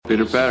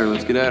Pitter patter,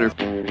 let's get at her.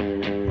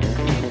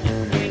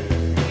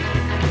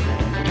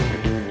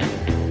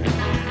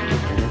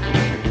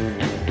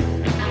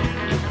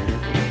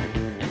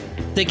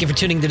 Thank you for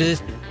tuning to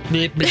this.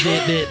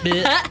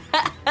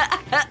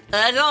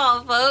 That's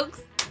all,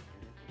 folks.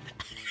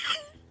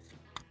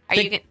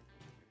 You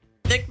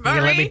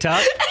gonna let me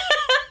talk?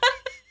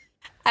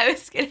 I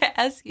was going to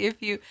ask you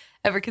if you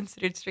ever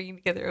considered stringing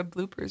together a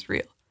bloopers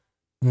reel.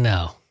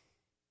 No.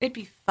 It'd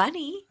be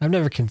funny.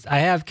 I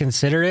have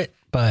considered it,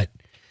 but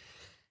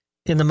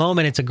in the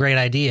moment, it's a great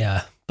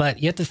idea. But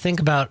you have to think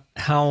about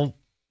how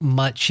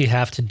much you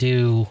have to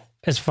do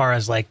as far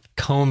as like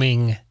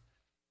combing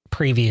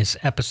previous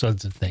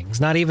episodes of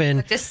things. Not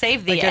even just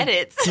save the like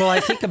edits. Well,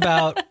 I think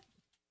about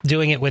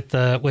doing it with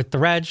the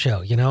Rad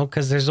Show,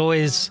 because there's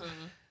always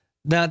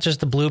not just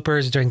the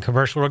bloopers during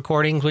commercial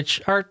recordings,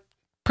 which are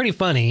pretty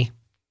funny,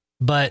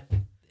 but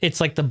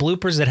it's like the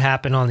bloopers that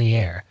happen on the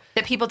air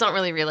that people don't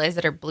really realize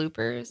that are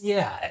bloopers.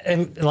 Yeah,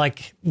 and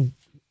like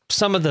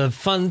some of the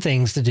fun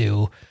things to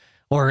do,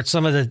 or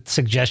some of the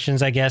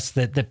suggestions, I guess,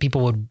 that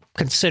people would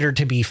consider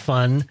to be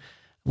fun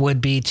would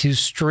be to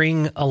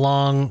string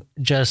along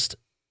just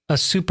a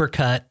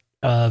supercut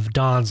of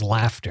Dawn's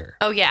laughter.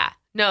 Oh, yeah.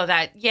 No,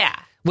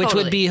 Which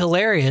totally would be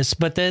hilarious,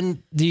 but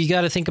then you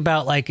got to think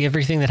about like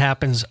everything that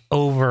happens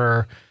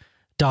over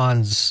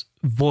Dawn's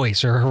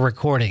voice or her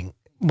recording.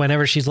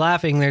 Whenever she's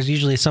laughing, there's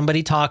usually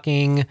somebody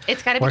talking.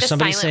 It's got to be or the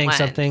somebody silent saying ones,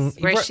 something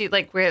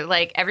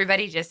where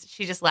everybody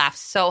she just laughs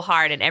so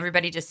hard and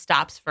everybody just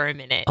stops for a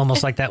minute.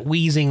 Almost like that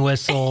wheezing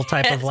whistle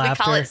type of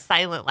laughter. We call it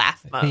silent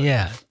laugh mode.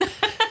 Yeah.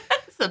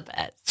 It's the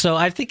best. So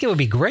I think it would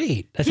be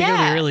great. I think it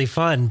would be really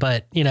fun,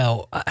 but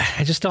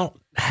I just don't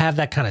have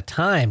that kind of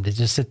time to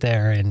just sit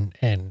there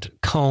and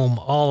comb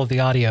all of the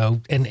audio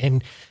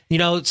and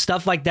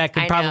stuff like that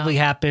could probably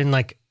happen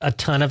like a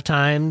ton of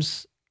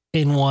times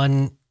in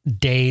one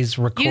day's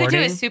recording. You could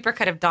do a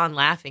supercut of Dawn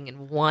laughing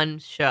in one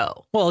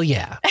show. Well,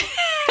 yeah.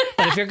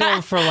 But if you're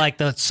going for like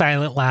the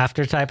silent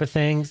laughter type of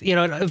things,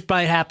 it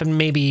might happen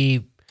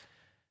maybe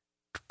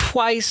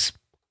twice,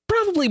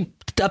 probably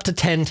up to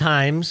 10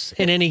 times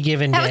in any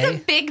given day. That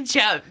was a big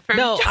jump.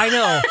 I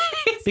know.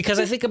 Because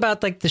I think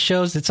about like the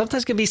shows that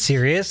sometimes can be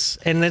serious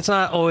and it's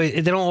not always,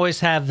 they don't always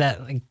have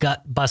that like,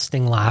 gut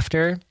busting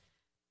laughter.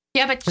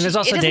 Yeah, but it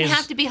doesn't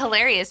have to be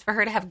hilarious for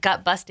her to have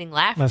gut-busting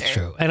laughter. That's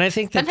true. And I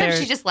think that sometimes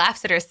she just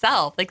laughs at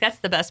herself. Like, that's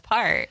the best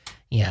part.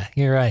 Yeah,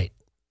 you're right.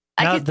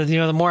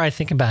 The more I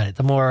think about it,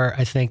 the more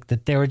I think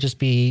that there would just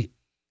be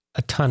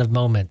a ton of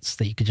moments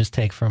that you could just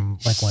take from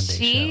like one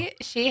day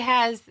show. She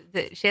has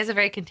a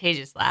very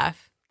contagious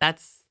laugh.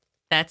 That's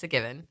a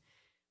given.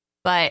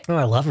 But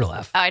I love her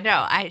laugh. I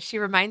know. She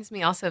reminds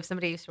me also of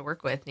somebody I used to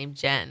work with named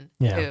Jen,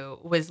 who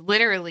was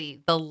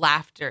literally the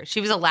laughter.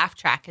 She was a laugh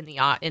track in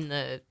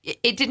the.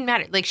 It didn't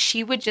matter. Like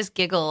she would just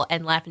giggle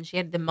and laugh, and she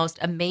had the most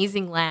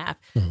amazing laugh.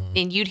 Mm-hmm.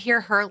 And you'd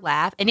hear her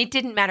laugh, and it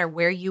didn't matter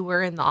where you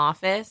were in the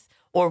office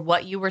or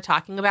what you were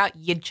talking about.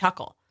 You'd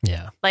chuckle.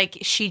 Yeah, like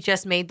she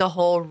just made the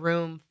whole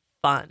room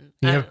fun.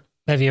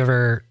 Have you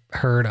ever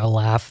heard a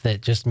laugh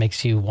that just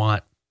makes you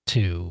want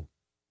to?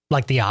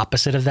 Like the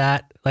opposite of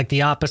that, like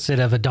the opposite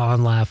of a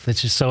Dawn laugh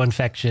that's just so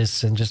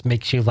infectious and just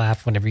makes you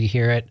laugh whenever you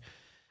hear it.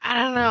 I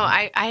don't know.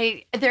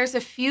 I there's a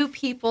few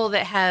people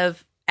that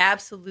have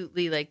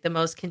absolutely like the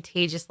most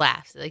contagious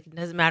laughs. Like it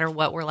doesn't matter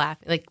what we're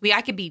laughing. Like I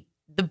could be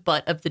the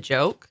butt of the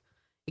joke.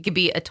 It could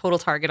be a total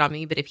target on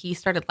me. But if he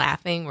started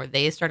laughing or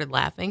they started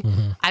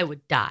laughing, I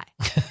would die.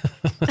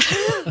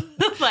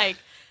 Like.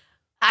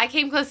 I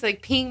came close to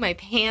like peeing my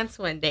pants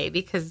one day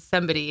because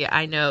somebody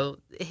I know,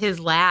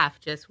 his laugh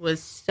just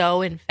was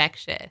so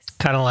infectious.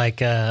 Kind of like,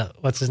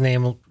 what's his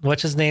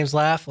name's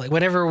laugh? Like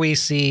whenever we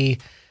see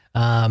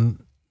the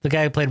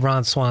guy who played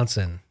Ron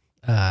Swanson,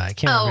 I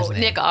can't remember his name.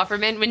 Nick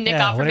Offerman. When Nick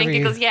Offerman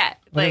giggles,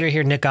 whenever you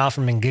hear Nick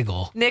Offerman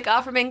giggle. Nick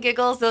Offerman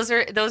giggles, those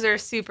are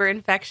super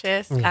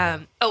infectious.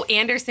 Yeah.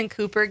 Anderson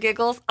Cooper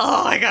giggles.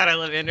 Oh my God, I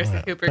love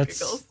Anderson Cooper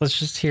giggles. Let's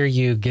just hear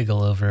you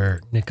giggle over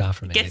Nick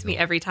Offerman. Gets me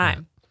every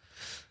time.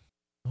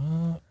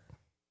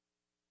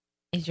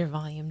 Is your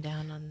volume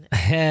down on this?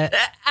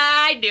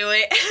 I knew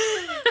it.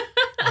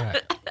 All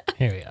right,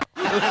 here we go.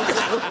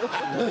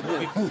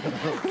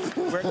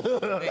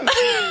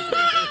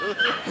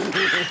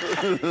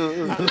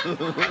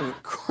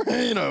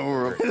 Crane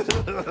over.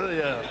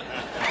 Yeah.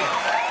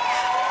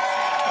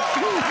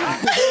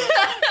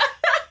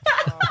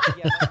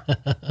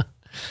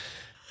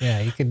 Yeah,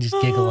 you can just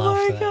giggle off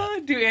that. Oh my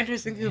God, do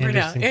Anderson Cooper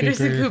now.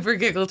 Anderson Cooper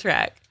giggle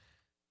track.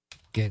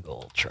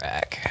 Giggle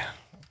track.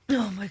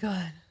 Oh my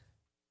God.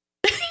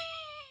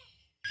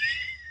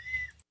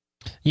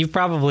 You've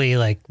probably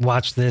like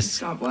watched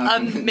this a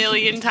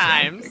million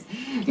times.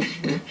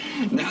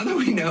 Now that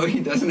we know he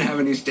doesn't have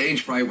any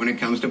stage fright when it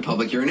comes to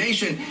public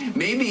urination,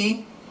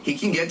 maybe he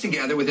can get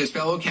together with his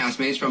fellow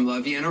castmates from La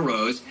Vienna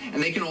Rose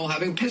and they can all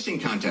have a pissing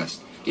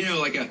contest.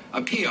 Like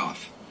a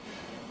pee-off.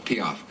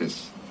 Pee-off,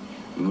 because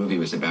the movie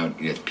was about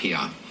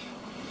pee-off.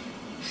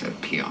 He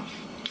said pee-off.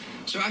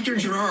 So after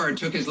Gerard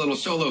took his little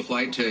solo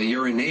flight to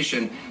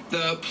urination,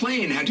 the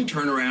plane had to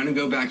turn around and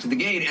go back to the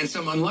gate, and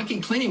some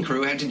unlucky cleaning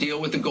crew had to deal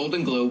with the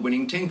Golden Globe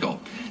winning Tinkle.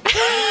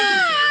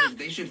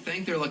 They should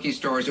thank their lucky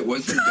stars it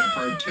wasn't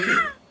Deppard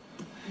 2.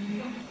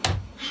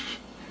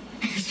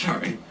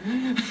 Sorry.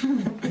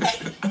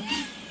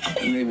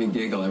 It made me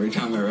giggle every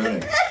time I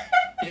read it.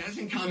 He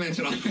hasn't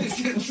commented on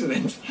this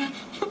incident.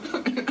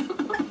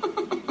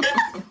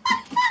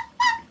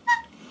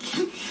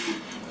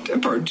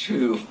 Deppard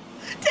 2.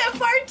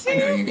 Deppard 2. I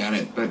know you got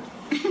it, but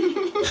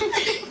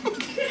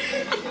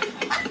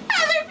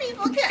Other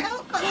people can't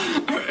help us.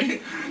 all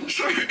right.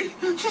 Sorry.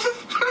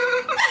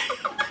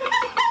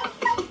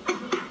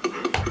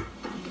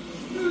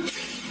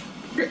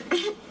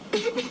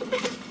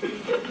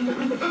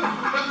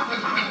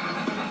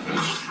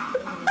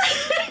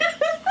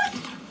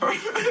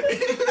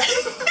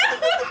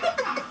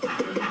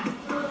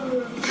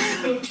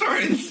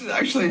 Sorry, this has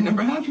actually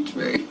never happened to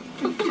me.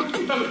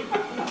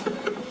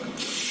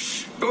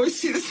 I always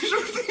see this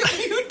sort of thing on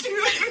YouTube.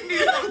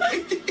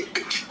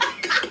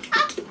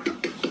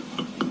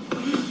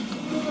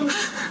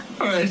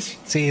 All right.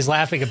 See, he's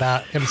laughing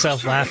about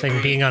himself laughing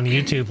being on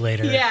YouTube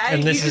later. Yeah,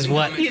 and this is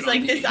what he's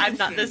like. This, I'm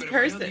not this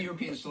person. The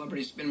European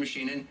celebrity spin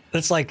machine in.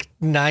 that's like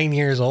 9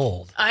 years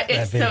old.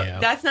 That video. So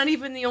that's not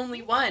even the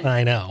only one.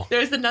 I know.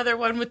 There's another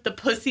one with the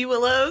pussy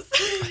willows.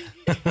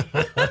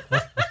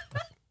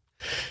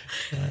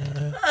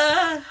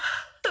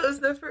 That was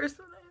the first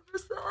one I ever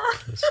saw.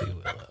 Pussy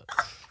willows.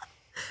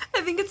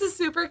 I think it's a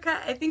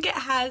supercut. I think it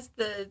has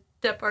the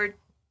Deppard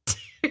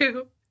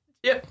 2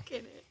 joke in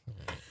it.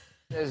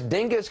 As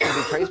dingus can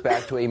be traced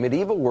back to a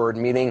medieval word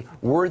meaning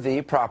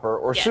worthy, proper,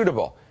 or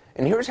suitable.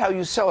 And here's how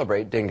you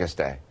celebrate Dingus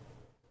Day.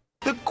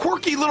 The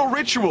quirky little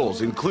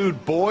rituals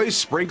include boys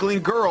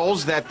sprinkling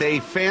girls that they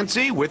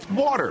fancy with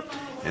water,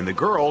 and the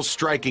girls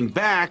striking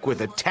back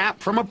with a tap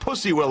from a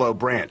pussy willow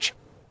branch.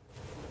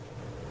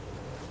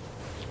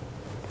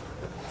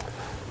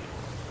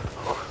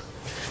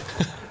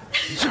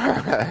 He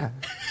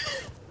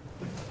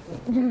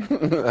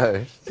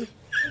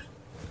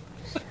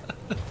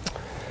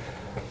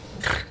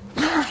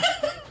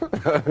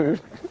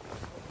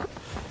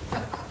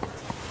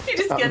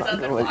just gets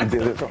on there. You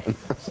did it wrong.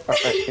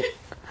 Sorry.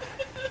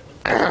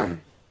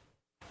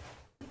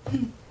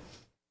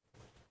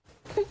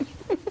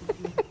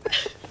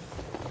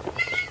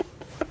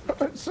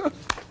 So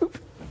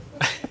stupid.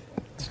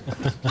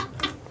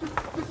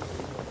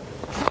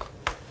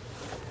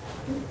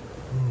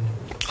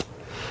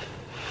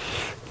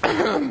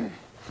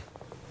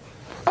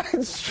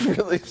 It's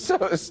really so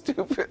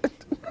stupid.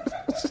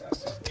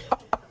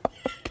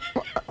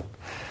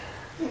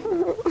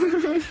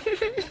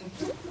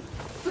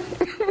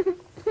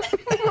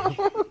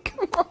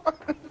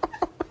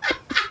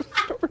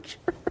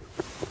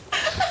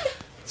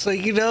 So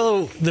you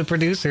know the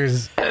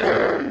producers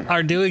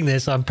are doing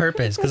this on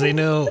purpose because they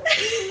know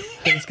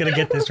it's going to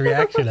get this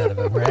reaction out of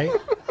him, right?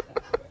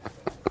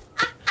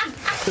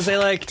 Because they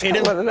like Let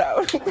it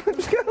out.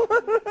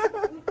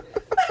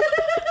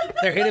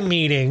 they're in a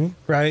meeting,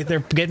 right? They're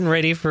getting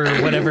ready for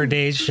whatever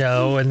day's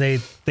show, and they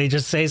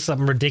just say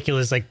something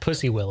ridiculous like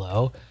 "pussy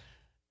willow,"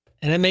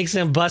 and it makes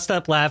them bust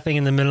up laughing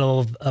in the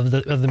middle of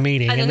the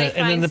meeting. And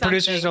then the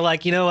producers are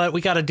like, you know what? We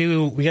got to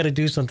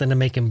do something to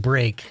make him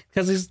break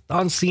because he's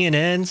on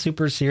CNN,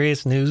 super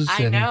serious news.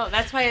 I know.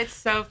 That's why it's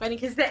so funny.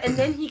 And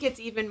then he gets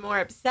even more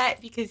upset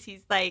because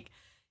he's like,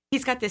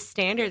 he's got this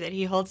standard that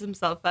he holds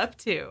himself up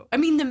to. I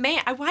mean,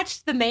 I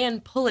watched the man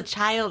pull a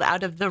child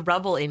out of the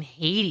rubble in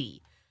Haiti.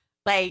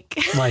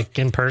 Like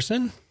in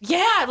person?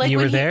 Yeah. Like you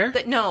were there?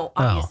 No,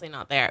 obviously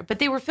not there. But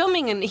they were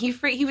filming and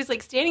he was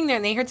like standing there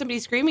and they heard somebody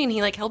screaming and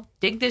he like helped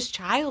dig this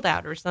child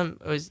out or I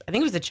think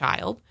it was a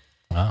child.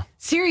 Wow.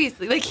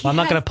 Seriously. Like I'm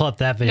not going to pull up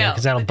that video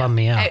because that'll bum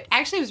me out.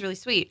 Actually, it was really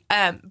sweet.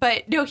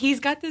 But no, he's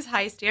got this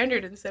high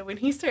standard. And so when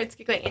he starts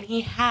giggling, and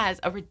he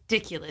has a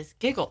ridiculous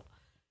giggle.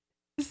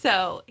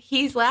 So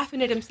he's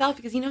laughing at himself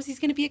because he knows he's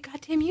going to be a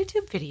goddamn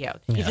YouTube video.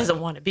 He doesn't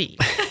want to be.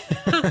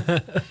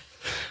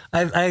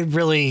 I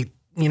really,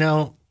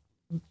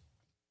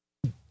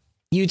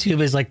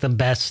 YouTube is like the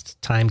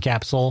best time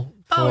capsule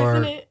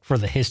for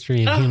the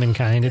history of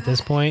humankind at this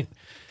point.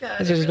 God,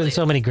 There's been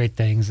so many great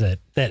things that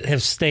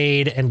have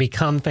stayed and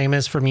become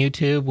famous from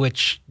YouTube,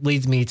 which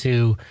leads me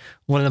to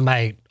one of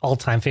my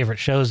all-time favorite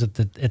shows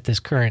at this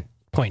current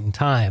point in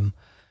time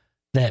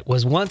that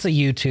was once a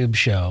YouTube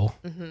show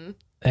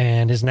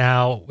and is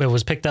now, it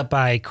was picked up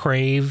by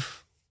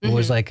Crave. It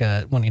was like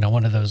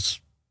one of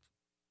those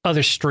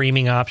other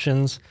streaming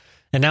options.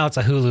 And now it's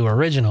a Hulu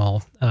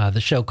original,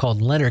 the show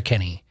called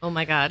Letterkenny. Oh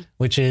my God.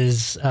 Which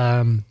is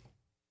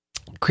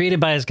created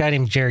by this guy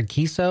named Jared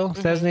Keeso.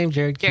 Is that his name?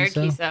 Jared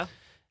Keeso.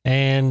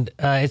 And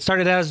it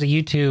started out as a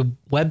YouTube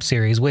web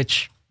series,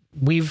 which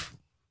we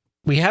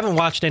haven't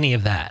watched any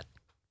of that.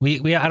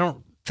 I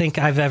don't think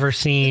I've ever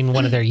seen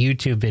one of their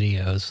YouTube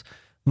videos.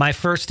 My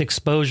first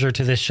exposure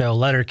to this show,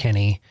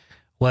 Letterkenny,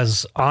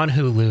 was on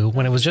Hulu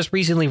when it was just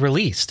recently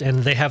released. And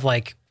they have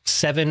like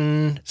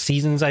 7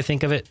 seasons, I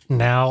think, of it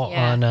now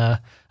on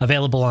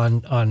available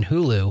on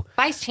Hulu.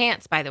 By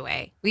chance, by the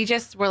way, we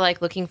just were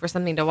like looking for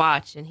something to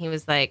watch, and he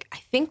was like, "I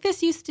think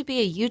this used to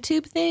be a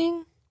YouTube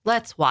thing.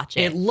 Let's watch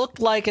it." It looked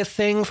like a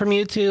thing from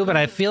YouTube, and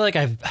I feel like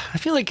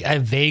I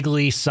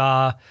vaguely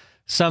saw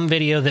some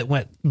video that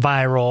went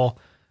viral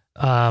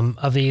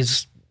of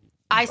these.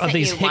 I sent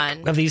you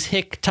one of these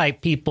hick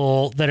type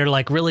people that are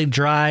like really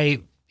dry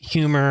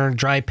humor,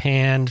 dry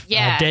panned,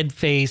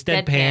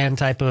 deadpan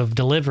type of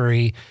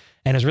delivery,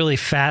 and is really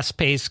fast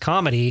paced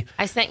comedy.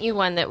 I sent you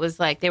one that was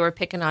like they were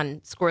picking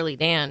on Squirrely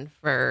Dan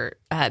for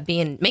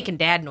making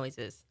dad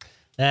noises.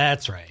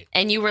 That's right.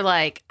 And you were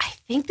like, I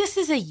think this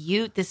is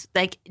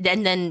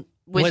and then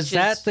was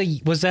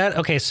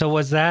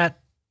that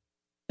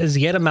is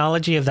the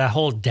etymology of that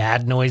whole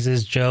dad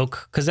noises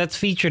joke? Because that's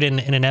featured in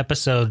an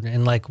episode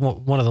in like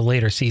one of the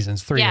later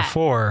seasons, 3 or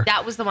 4.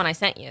 That was the one I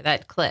sent you,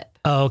 that clip.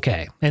 Oh,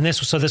 okay. And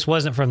this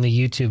wasn't from the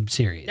YouTube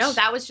series. No,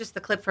 that was just the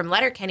clip from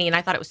Letterkenny, and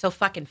I thought it was so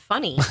fucking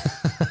funny.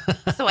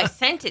 So I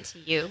sent it to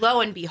you.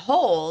 Lo and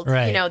behold,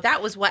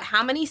 that was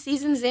how many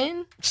seasons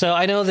in? So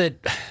I know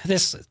that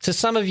to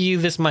some of you,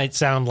 this might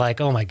sound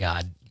like, oh my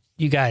God,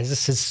 you guys,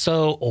 this is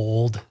so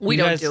old. We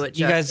don't do it justice.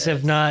 You guys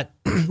have not.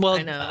 Well,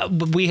 I know.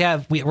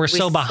 We're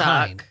so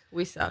behind.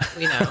 We suck.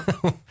 We know.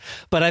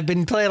 But I've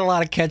been playing a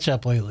lot of catch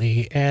up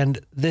lately, and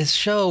this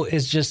show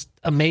is just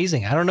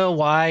amazing. I don't know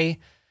why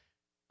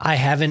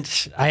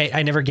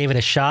I never gave it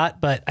a shot,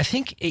 but I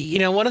think,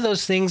 one of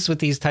those things with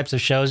these types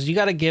of shows, you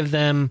got to give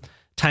them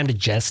time to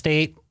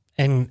gestate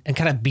and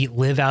kind of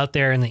live out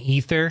there in the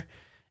ether.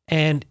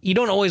 And you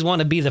don't always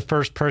want to be the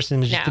first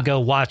person to go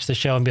watch the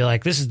show and be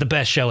like, this is the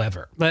best show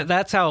ever. But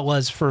that's how it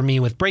was for me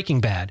with Breaking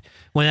Bad.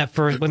 When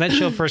that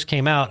show first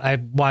came out, I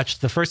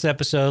watched the first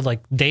episode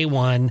like day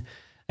one.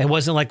 It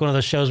wasn't like one of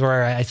those shows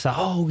where I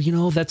thought,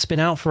 that's been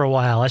out for a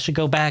while. I should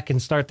go back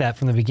and start that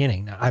from the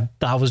beginning. I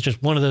thought it was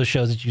just one of those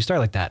shows that you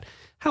start like that.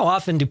 How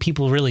often do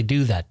people really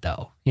do that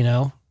though?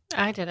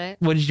 I did it.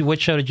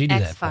 What show did you do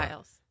that for?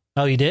 X-Files.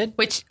 Oh, you did?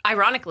 Which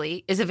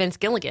ironically is a Vince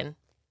Gilligan.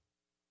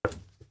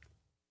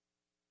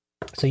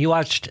 So you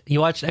watched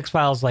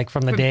X-Files like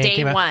from day it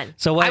came out? One.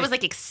 So I was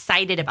like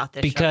excited about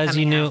this because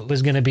you knew it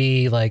was going to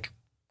be like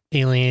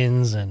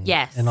aliens and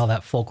all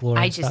that folklore.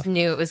 I just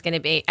knew it was going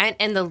to be,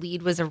 and the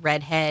lead was a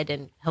redhead.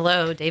 And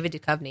hello, David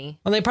Duchovny.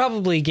 Well, they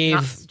probably gave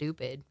not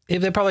stupid.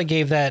 They probably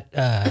gave that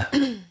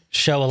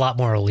show a lot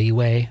more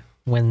leeway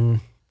when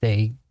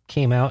they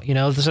came out.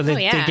 So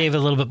they gave a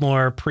little bit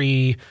more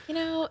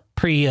pre-show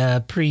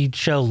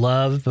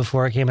love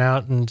before it came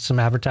out, and some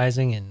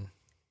advertising and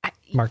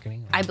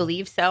marketing. I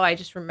believe so. I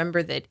just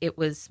remember that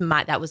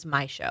that was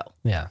my show.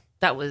 Yeah.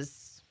 That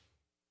was.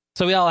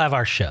 So we all have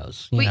our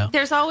shows.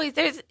 There's always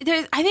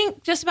I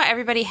think just about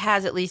everybody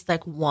has at least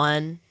like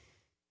one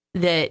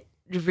that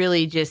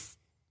really just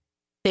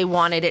they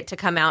wanted it to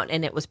come out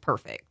and it was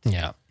perfect.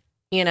 Yeah.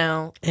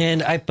 And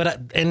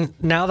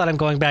now that I'm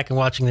going back and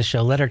watching the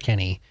show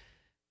Letterkenny,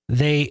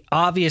 they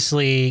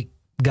obviously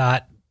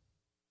got.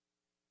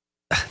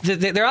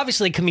 They're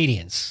obviously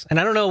comedians, and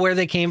I don't know where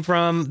they came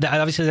from.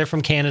 Obviously, they're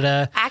from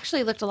Canada. I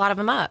actually looked a lot of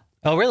them up.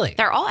 Oh, really?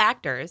 They're all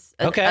actors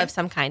of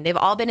some kind. They've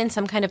all been in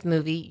some kind of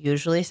movie,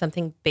 usually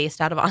something based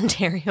out of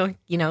Ontario,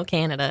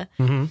 Canada.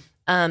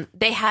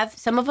 Mm-hmm.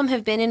 Some of them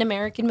have been in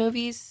American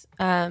movies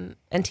and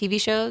TV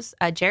shows.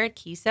 Jared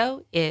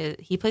Keeso,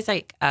 he plays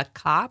like a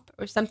cop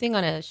or something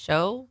on a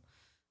show.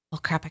 Oh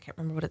crap! I can't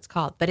remember what it's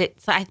called, but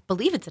I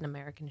believe it's an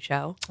American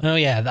show. Oh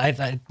yeah,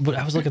 I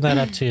was looking that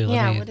up too.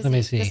 Let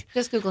me see.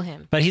 Just Google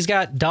him. But he's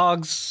got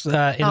dogs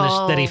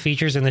that he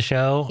features in the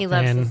show. He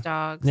loves his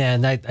dogs. Yeah,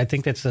 and I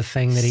think that's the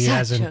thing that he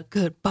has. Such a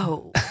good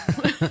beau.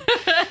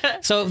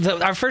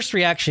 So our first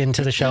reaction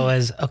to the show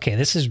is, okay,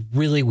 this is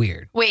really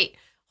weird. Wait,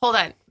 hold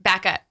on,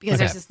 back up, because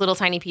there's this little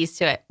tiny piece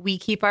to it. We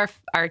keep our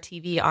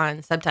TV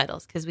on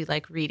subtitles because we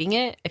like reading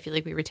it. I feel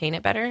like we retain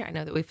it better. I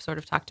know that we've sort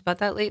of talked about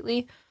that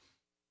lately.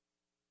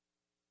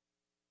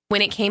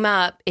 When it came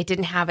up, it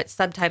didn't have its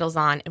subtitles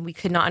on, and we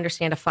could not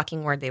understand a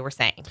fucking word they were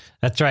saying.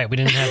 That's right. We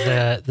didn't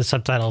have the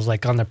subtitles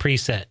like on the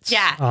presets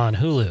on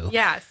Hulu.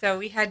 Yeah, so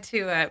we had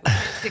to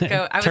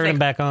go. Turn them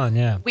back on,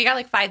 yeah. We got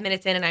like 5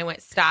 minutes in, and I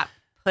went, stop,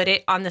 put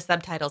it on the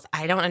subtitles.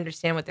 I don't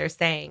understand what they're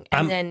saying.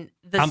 And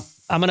I'm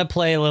going to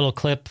play a little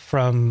clip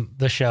from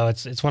the show.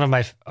 It's one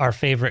of our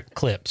favorite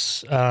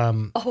clips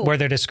where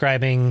they're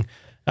describing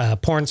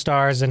porn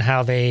stars and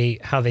how they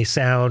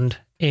sound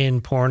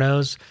in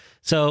pornos.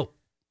 So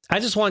I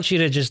just want you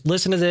to just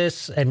listen to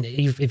this, and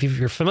if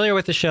you're familiar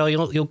with the show,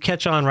 you'll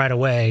catch on right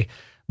away.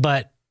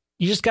 But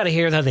you just got to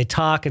hear how they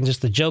talk and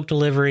just the joke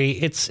delivery.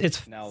 It's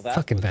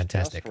fucking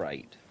fantastic. Just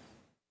right.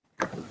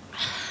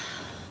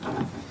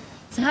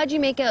 So how'd you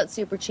make out,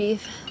 Super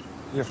Chief?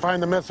 You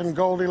find the missing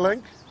Goldie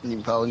Link?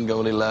 You calling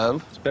Goldie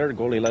love? It's better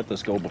Goldie let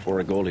this go before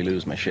a Goldie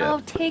lose my shit.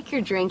 Oh, take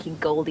your drink, you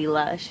Goldie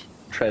Lush.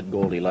 Tread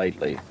Goldie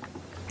lightly.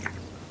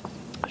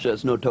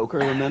 There's no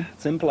toker in them.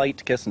 It's impolite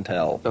to kiss and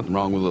tell. Nothing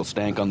wrong with a little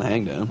stank on the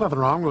hangdown. Nothing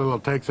wrong with a little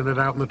takes it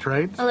out in the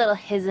trades. A little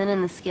hizzin'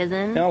 in the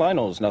skizzin'. Hell, I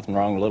know there's nothing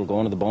wrong with a little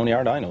going to the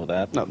boneyard. I know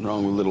that. Nothing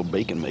wrong with a little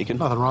bacon making.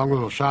 Nothing wrong with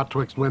a little shot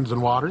twixt winds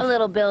and waters. A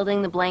little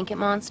building the blanket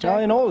monster.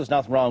 I know there's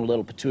nothing wrong with a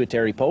little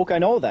pituitary poke. I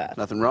know that.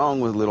 Nothing wrong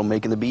with a little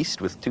making the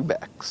beast with two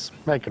backs.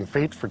 Making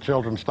feet for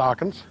children's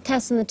stockings.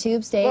 Testing the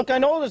tube steak. Look, I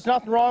know there's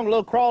nothing wrong with a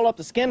little crawl up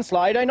the skin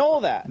slide. I know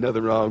that.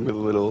 Nothing wrong with a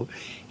little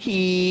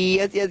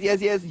yes.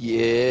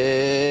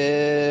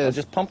 I'll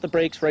just pump the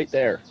brakes right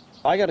there.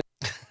 I got to.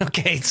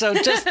 Okay, so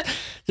just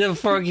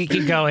before we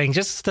keep going,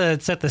 just to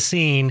set the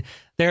scene,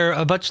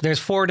 there's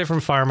 4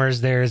 different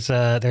farmers. There's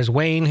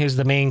Wayne, who's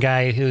the main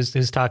guy,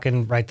 who's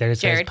talking right there. It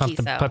says pump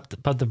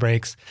the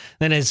brakes.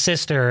 Then his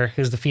sister,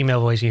 who's the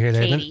female voice you hear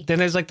there. Then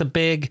there's like the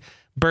big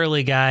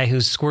burly guy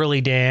who's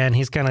Squirrely Dan.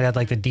 He's kind of got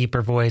like the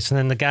deeper voice. And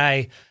then the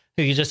guy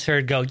who you just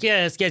heard go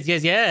yes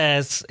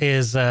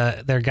is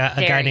a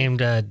guy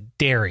named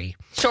Derry.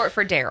 Short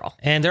for Daryl.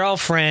 And they're all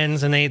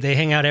friends, and they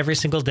hang out every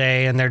single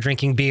day, and they're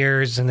drinking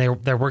beers, and they're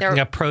working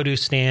a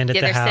produce stand at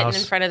the house. Yeah, they're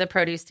sitting in front of the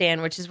produce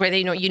stand, which is where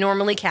you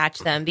normally catch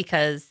them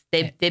because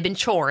they've been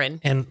choring.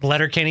 And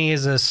Letterkenny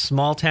is a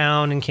small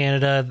town in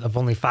Canada of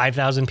only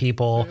 5,000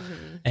 people,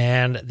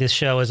 and this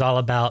show is all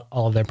about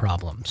all of their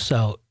problems.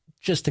 So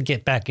just to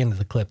get back into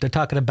the clip, they're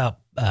talking about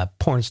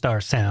porn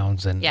star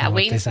sounds and what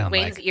they sound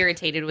like. Wayne's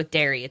irritated with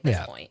Derry at this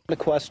point. A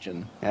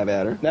question. Have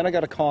at her. Then I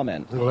got a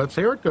comment. Well, let's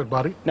hear it, good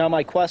buddy. Now,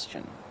 my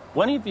question.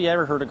 When have you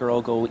ever heard a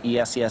girl go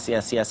yes?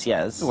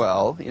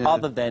 Well,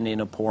 other than in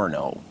a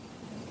porno?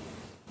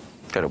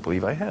 I don't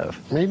believe I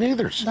have. Me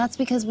neither. That's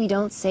because we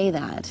don't say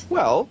that.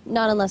 Well,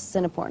 Not unless it's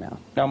in a porno.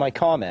 Now, my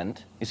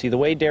comment. You see, the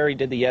way Derry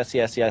did the yes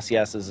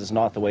is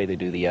not the way they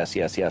do the yes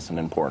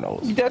in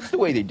pornos. that's the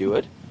way they do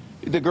it.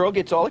 The girl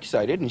gets all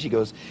excited and she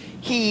goes,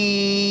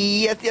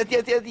 yes.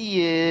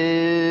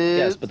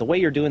 Yes, but the way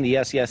you're doing the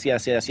yes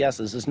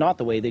is not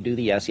the way they do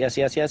the yes. Yes,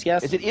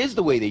 it is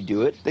the way they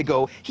do it. They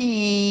go,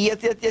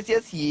 yes.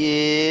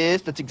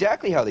 That's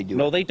exactly how they do it.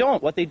 No, they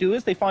don't. What they do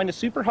is they find a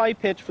super high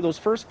pitch for those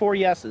first 4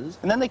 yeses,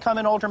 and then they come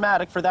in all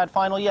dramatic for that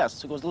final yes.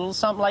 So it goes a little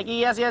something like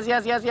yes,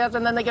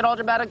 and then they get all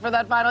dramatic for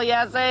that final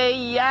yes.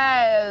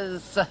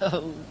 Yes.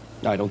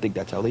 I don't think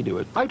that's how they do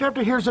it. I'd have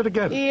to hear it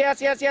again.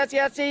 Yes.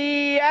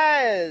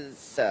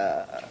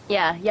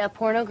 Yeah,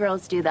 porno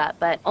girls do that,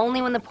 but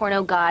only when the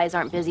porno guys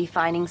aren't busy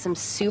finding some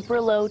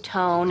super low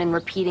tone and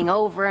repeating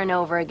over and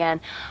over again,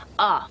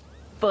 oh,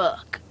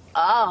 fuck.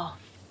 I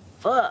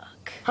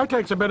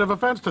takes a bit of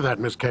offense to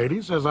that, Miss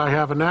Katie, says I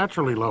have a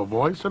naturally low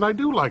voice, and I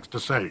do likes to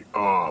say,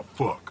 oh,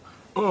 fuck.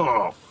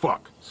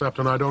 Except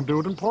when I don't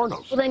do it in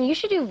pornos. Well, then you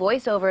should do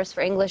voiceovers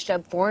for English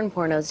dub foreign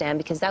pornos, Dan,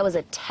 because that was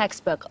a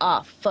textbook,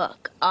 oh,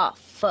 fuck. Well,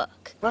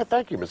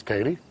 thank you, Miss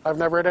Katie. I've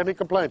never had any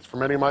complaints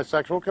from any of my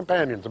sexual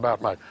companions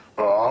about my,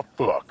 oh,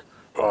 fuck.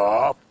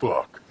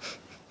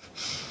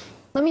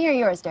 Let me hear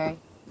yours, Derry.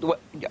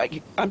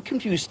 I'm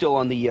confused still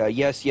on the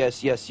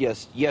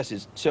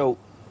yeses. So,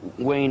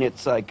 Wayne,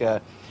 it's like,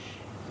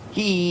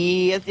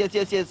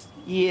 yes.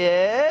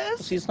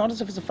 See, it's not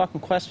as if it's a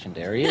fucking question,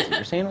 Derry, is it?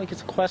 You're saying it like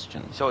it's a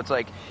question. So it's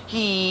like,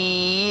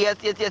 yes.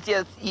 Well,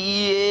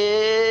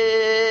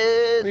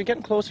 you're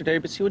getting closer, Derry,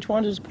 but see, what you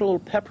want to do is put a little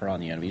pepper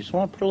on the end of it. You just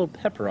want to put a little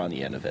pepper on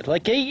the end of it.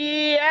 Like,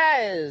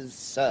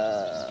 yes.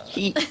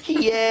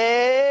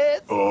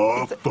 Yes.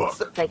 Oh,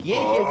 fuck. Like,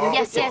 Yes.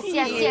 Oh,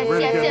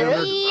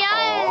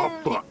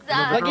 fuck.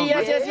 Like,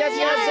 yes.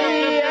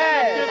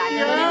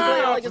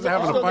 Like it's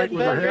having a fight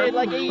with her hair.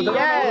 Like,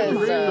 yes.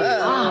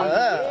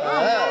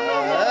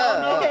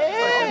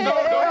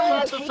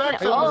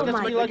 Oh,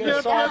 my like God.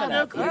 this song.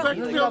 That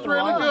feels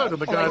really good.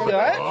 And the guy's like,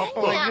 Oh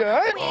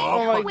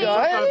my God. Wait.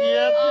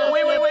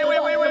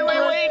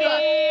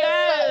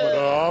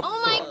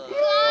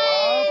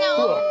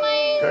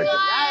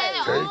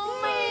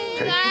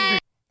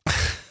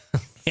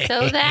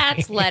 So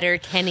that's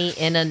Letterkenny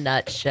in a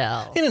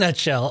nutshell. In a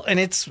nutshell, and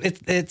it's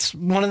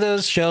one of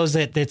those shows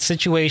that's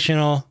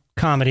situational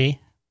comedy.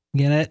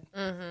 Get it?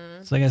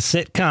 Mm-hmm. It's like a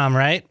sitcom,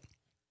 right?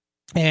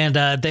 And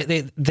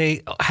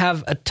they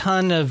have a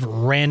ton of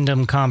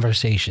random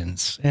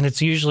conversations, and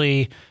it's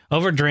usually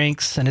over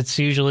drinks, and it's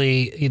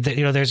usually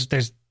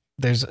there's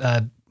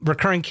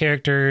recurring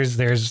characters.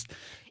 It's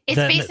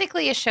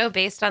basically a show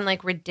based on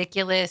like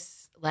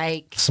ridiculous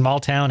small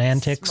town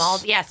antics.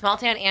 Small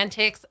town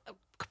antics,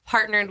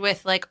 partnered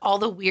with like all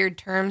the weird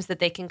terms that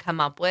they can come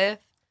up with.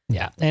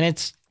 Yeah, and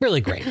it's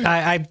really great.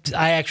 I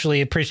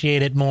actually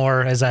appreciate it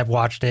more as I've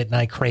watched it, and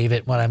I crave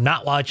it when I'm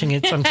not watching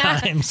it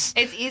sometimes.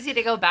 It's easy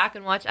to go back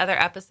and watch other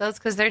episodes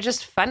because they're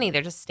just funny.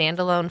 They're just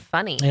standalone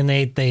funny. And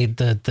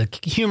the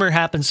humor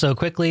happens so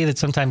quickly that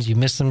sometimes you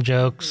miss some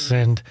jokes,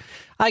 and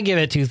I give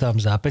it 2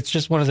 thumbs up. It's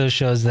just one of those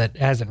shows that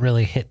hasn't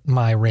really hit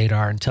my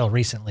radar until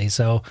recently.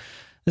 So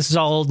this is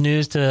all old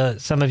news to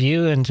some of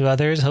you and to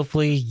others.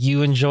 Hopefully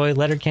you enjoy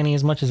Letterkenny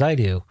as much as I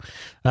do.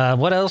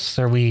 What else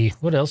are we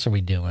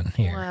doing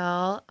here?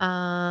 Well,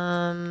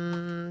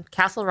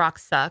 Castle Rock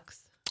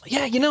sucks.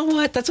 Yeah, you know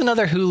what? That's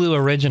another Hulu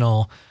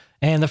original.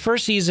 And the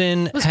first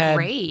season was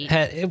great.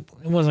 It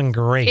wasn't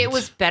great. It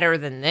was better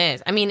than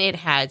this. I mean, it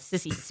had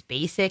Sissy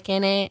Spacek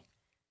in it.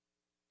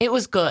 It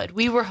was good.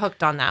 We were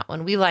hooked on that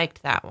one. We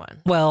liked that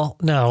one. Well,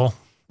 no,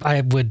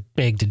 I would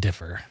beg to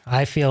differ.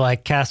 I feel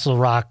like Castle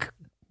Rock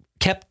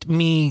kept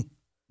me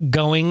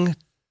going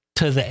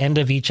to the end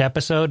of each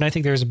episode. And I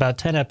think there was about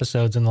 10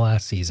 episodes in the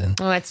last season.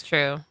 Oh, that's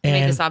true. I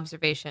made this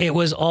observation. It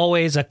was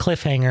always a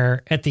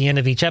cliffhanger at the end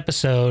of each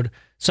episode.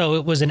 So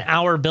it was an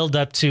hour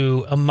buildup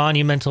to a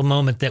monumental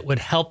moment that would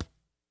help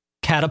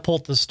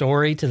catapult the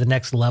story to the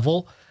next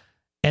level.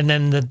 And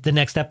then the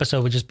next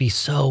episode would just be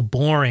so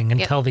boring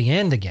until the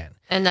end again.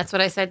 And that's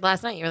what I said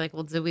last night. You were like,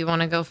 well, do we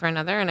want to go for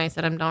another? And I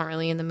said, I'm not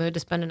really in the mood to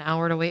spend an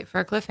hour to wait for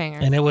a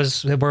cliffhanger.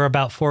 And we're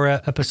about 4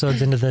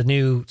 episodes into the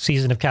new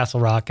season of Castle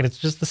Rock, and it's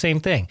just the same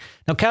thing.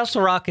 Now,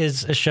 Castle Rock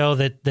is a show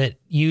that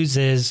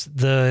uses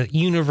the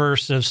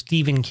universe of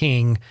Stephen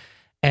King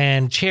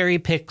and cherry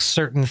picks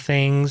certain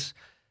things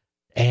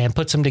and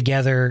puts them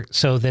together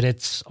so that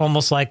it's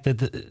almost like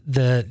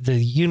the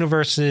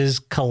universes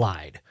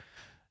collide.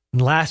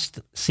 Last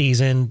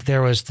season,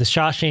 there was the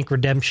Shawshank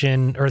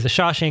Redemption, or the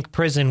Shawshank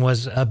Prison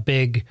was a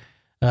big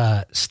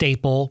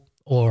staple,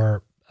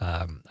 or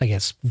I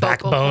guess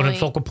backbone and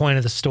focal point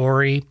of the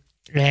story.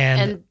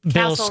 And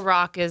Castle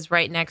Rock is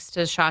right next to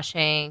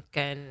Shawshank.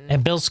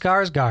 And Bill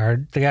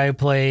Skarsgård, the guy who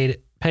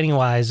played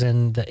Pennywise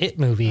in the It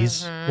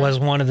movies, was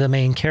one of the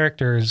main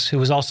characters, who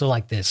was also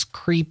like this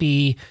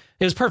creepy...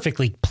 It was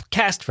perfectly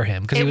cast for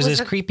him because he was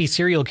this creepy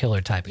serial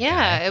killer type of guy.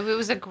 Yeah, it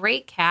was a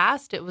great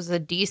cast. It was a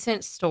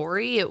decent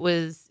story. It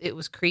was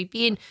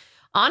creepy. And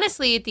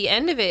honestly, at the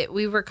end of it,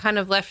 we were kind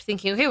of left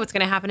thinking, okay, what's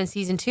going to happen in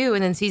season 2?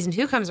 And then season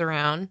 2 comes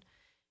around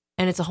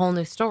and it's a whole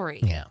new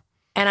story. Yeah.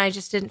 And I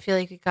just didn't feel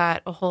like we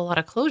got a whole lot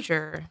of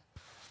closure.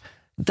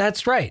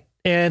 That's right.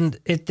 And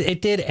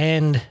it did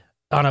end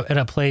in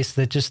a place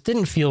that just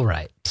didn't feel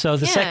right. So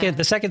the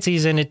second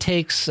season, it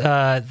takes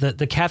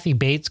the Kathy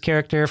Bates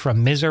character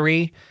from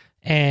Misery,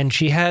 and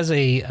she has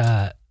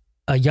a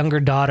younger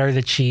daughter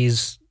that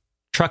she's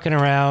trucking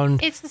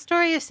around. It's the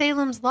story of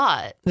Salem's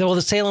Lot. Well,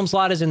 the Salem's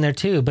Lot is in there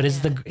too, but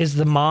is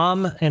the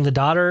mom and the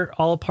daughter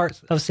all a part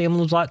of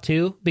Salem's Lot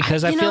too?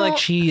 Because I feel like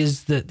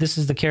this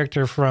is the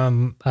character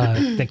from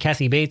that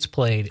Kathy Bates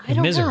played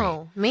in Misery. I don't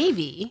know.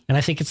 Maybe. And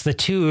I think it's the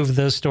two of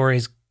those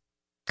stories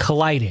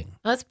colliding.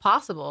 That's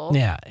possible.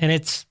 Yeah, and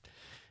it's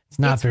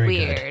not very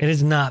weird. Good. It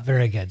is not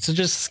very good. So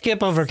just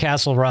skip over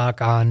Castle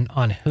Rock on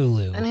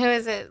Hulu. And who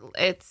is it?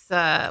 It's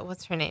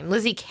what's her name?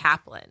 Lizzie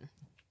Kaplan.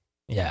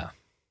 Yeah.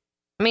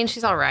 I mean,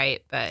 she's all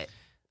right, but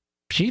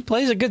she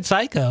plays a good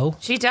psycho.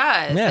 She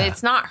does. Yeah.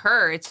 It's not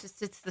her. It's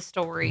the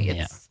story.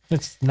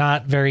 It's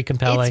not very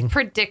compelling. It's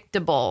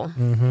predictable.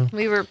 Mm-hmm.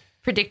 We were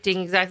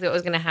predicting exactly what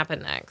was going to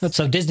happen next.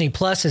 So Disney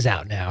Plus is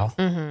out now,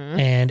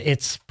 and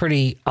it's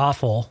pretty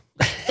awful.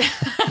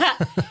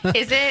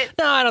 Is it?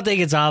 No, I don't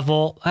think it's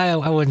awful. I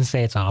wouldn't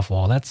say it's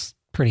awful. That's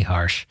pretty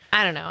harsh.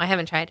 I don't know. I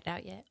haven't tried it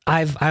out yet.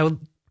 I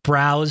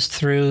browsed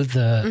through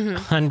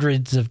the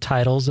hundreds of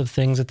titles of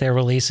things that they're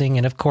releasing,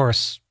 and of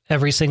course,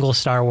 every single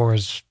Star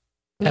Wars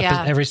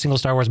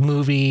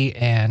movie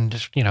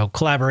and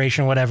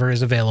collaboration, whatever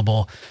is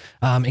available,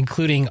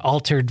 including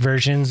altered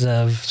versions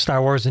of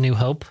Star Wars: A New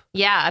Hope.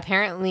 Yeah,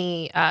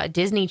 apparently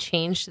Disney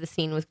changed the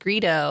scene with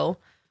Greedo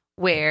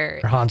where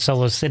Han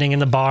Solo's sitting in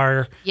the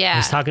bar. Yeah,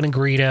 he's talking to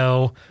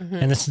Greedo,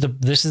 and this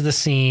is the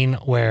scene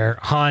where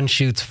Han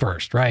shoots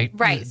first, right?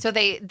 Right. So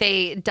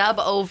they dub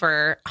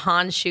over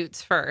Han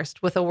shoots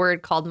first with a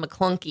word called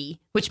McClunky,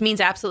 which means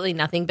absolutely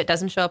nothing, but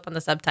doesn't show up on the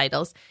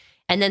subtitles.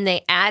 And then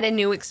they add a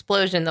new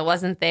explosion that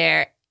wasn't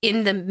there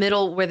in the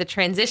middle where the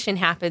transition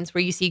happens,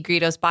 where you see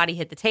Greedo's body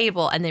hit the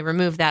table, and they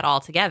remove that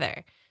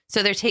altogether.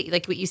 So they're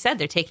like what you said,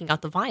 they're taking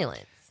out the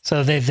violence.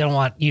 So they don't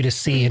want you to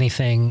see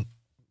anything.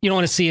 You don't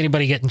want to see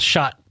anybody getting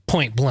shot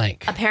point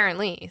blank.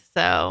 Apparently.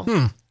 So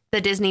the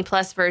Disney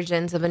Plus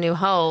versions of A New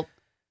Hope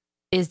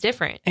is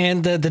different.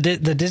 And the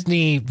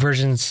Disney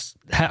versions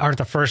aren't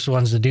the first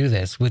ones to do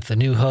this with The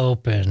New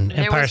Hope and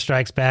Empire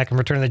Strikes Back and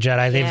Return of the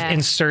Jedi. They've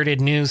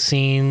inserted new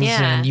scenes,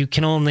 and you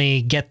can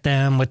only get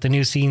them with the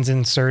new scenes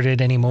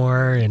inserted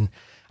anymore. And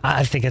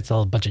I think it's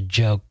a bunch of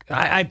joke.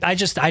 I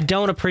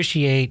don't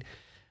appreciate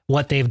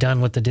what they've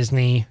done with the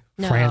Disney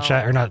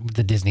franchise, or not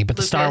the Disney, but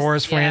the Star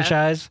Wars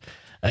franchise.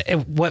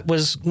 What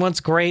was once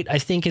great, I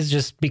think, has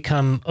just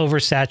become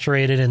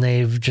oversaturated, and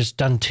they've just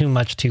done too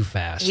much too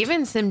fast.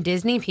 Even some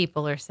Disney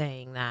people are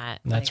saying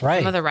that. That's right.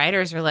 Some of the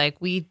writers are like,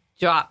 we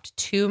dropped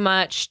too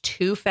much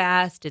too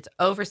fast. It's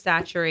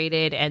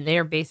oversaturated, and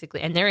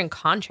they're in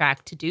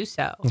contract to do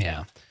so.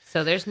 Yeah.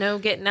 So there's no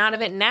getting out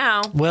of it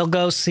now. We'll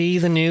go see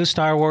the new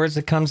Star Wars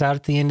that comes out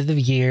at the end of the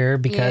year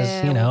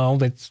because,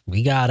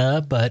 we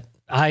gotta, but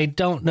I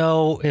don't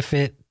know if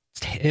it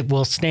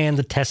will stand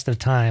the test of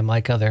time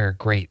like other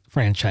great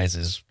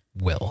franchises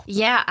will.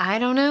 Yeah, I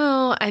don't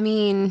know. I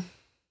mean,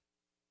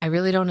 I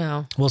really don't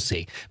know. We'll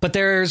see. But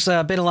there's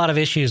been a lot of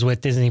issues with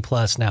Disney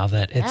Plus now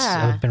that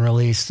it's been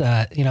released.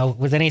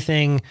 With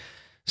anything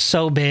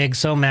so big,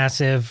 so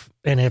massive,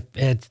 And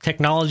if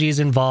technology is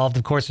involved,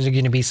 of course, there's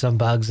going to be some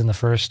bugs in the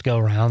first go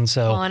around.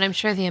 So, and I'm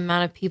sure the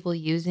amount of people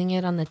using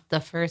it on the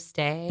first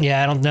day.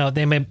 Yeah, I don't know.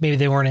 Maybe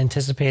they weren't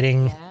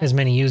anticipating as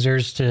many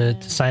users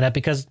to sign up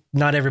because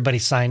not everybody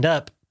signed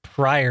up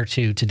prior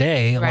to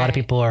today. A lot of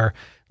people are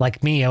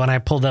like me. When I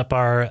pulled up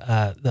our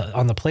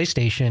on the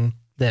PlayStation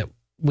that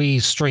we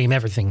stream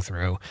everything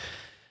through,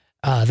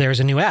 there's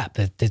a new app,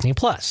 that Disney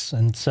Plus,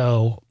 and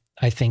so.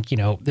 I think,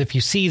 if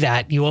you see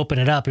that, you open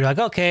it up, you're like,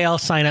 okay, I'll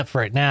sign up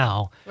for it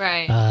now.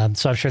 Right.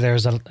 So I'm sure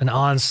there's an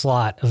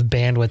onslaught of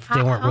bandwidth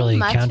they weren't really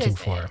accounting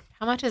for.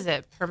 How much is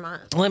it per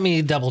month? Let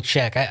me double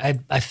check.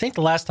 I think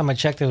the last time I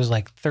checked, it was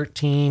like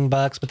 $13,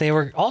 but they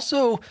were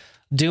also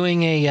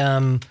doing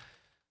a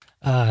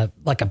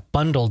like a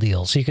bundle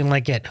deal. So you can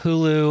like get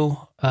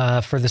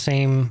Hulu for the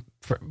same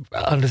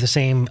under the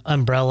same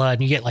umbrella,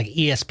 and you get like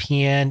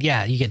ESPN.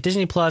 Yeah, you get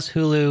Disney Plus,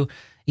 Hulu,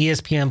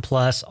 ESPN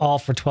Plus, all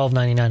for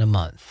 $12.99 a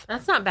month.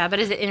 That's not bad, but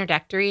is it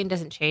introductory and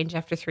doesn't change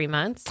after 3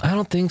 months? I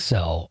don't think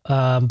so.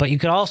 But you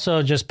could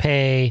also just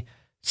pay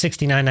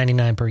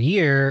 $69.99 per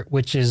year,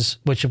 which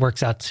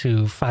works out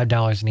to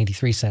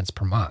 $5.83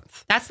 per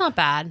month. That's not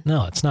bad.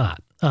 No, it's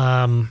not.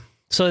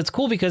 So it's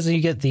cool because you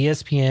get the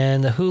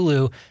ESPN, the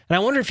Hulu, and I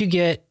wonder if you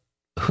get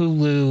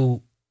Hulu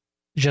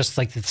just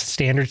like the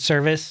standard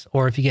service,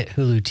 or if you get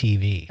Hulu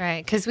TV.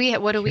 Right? Because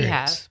what do we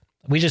have?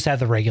 We just have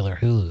the regular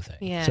Hulu thing.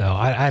 Yeah. So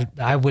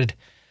I would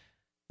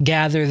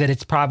gather that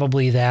it's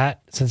probably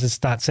that, since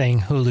it's not saying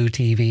Hulu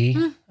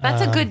TV.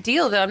 That's a good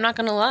deal, though. I'm not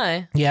going to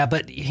lie. Yeah,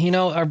 but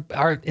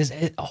is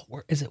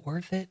it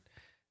worth it?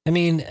 I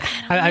mean,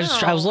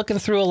 I was looking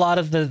through a lot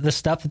of the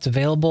stuff that's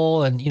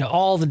available, and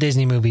all the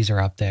Disney movies are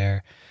up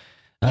there.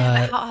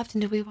 Yeah, but how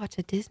often do we watch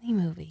a Disney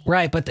movie?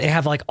 Right, but they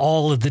have like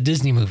all of the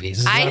Disney movies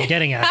is what I'm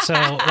getting at. So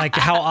like,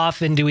 how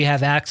often do we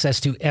have access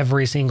to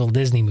every single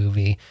Disney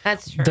movie?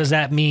 That's true. Does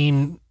that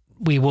mean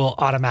we will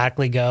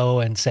automatically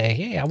go and say,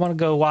 hey, I want to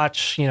go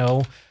watch,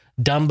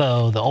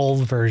 Dumbo, the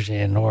old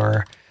version,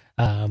 or,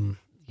 name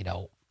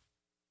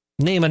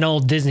an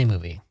old Disney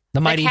movie. The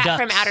Mighty Ducks. The Cat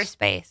from Outer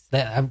Space.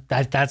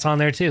 That's on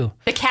there too.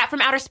 The Cat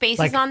from Outer Space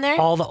like is on there?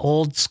 All the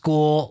old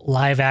school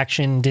live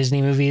action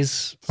Disney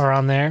movies are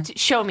on there.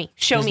 Show me.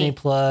 Disney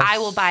Plus, I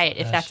will buy it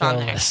if that's on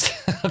there.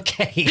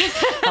 Okay.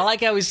 I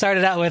like how we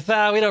started out with,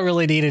 we don't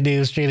really need a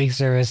new streaming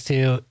service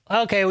too.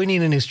 Okay, we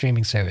need a new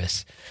streaming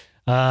service.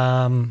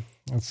 Let's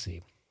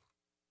see.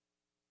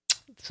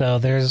 So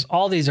there's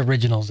all these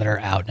originals that are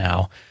out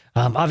now.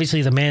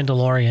 Obviously, The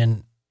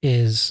Mandalorian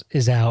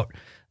is out.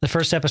 The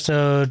first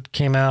episode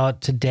came out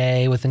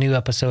today, with a new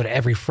episode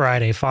every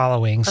Friday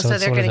following. So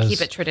they're going to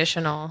keep it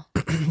traditional.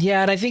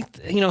 Yeah, and I think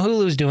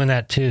Hulu's doing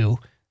that too.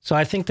 So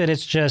I think that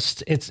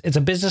it's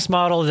a business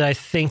model that I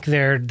think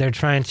they're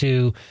trying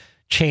to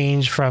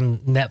change from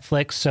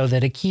Netflix, so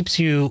that it keeps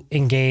you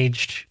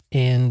engaged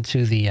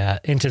into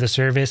the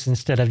service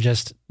instead of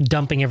just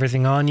dumping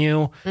everything on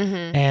you.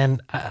 Mm-hmm.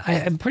 And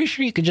I'm pretty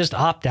sure you could just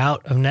opt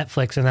out of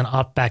Netflix and then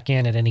opt back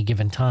in at any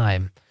given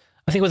time.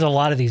 I think with a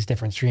lot of these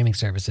different streaming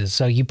services.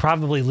 So you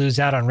probably lose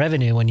out on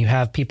revenue when you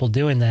have people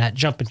doing that,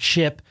 jumping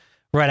ship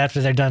right after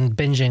they're done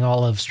binging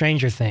all of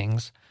Stranger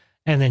Things,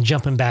 and then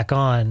jumping back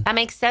on. That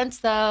makes sense,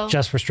 though.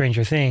 Just for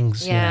Stranger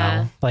Things,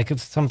 yeah. Like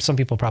some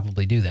people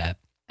probably do that.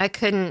 I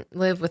couldn't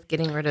live with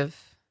getting rid of.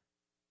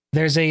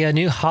 There's a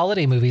new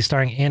holiday movie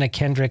starring Anna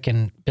Kendrick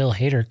and Bill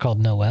Hader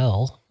called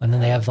Noelle. And then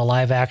they have the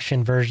live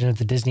action version of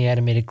the Disney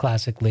animated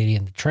classic Lady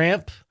and the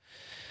Tramp.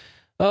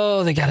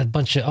 Oh, they got a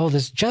bunch of,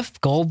 this Jeff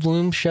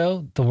Goldblum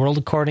show, The World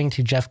According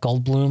to Jeff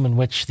Goldblum, in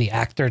which the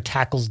actor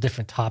tackles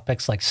different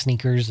topics like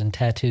sneakers and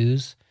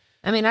tattoos.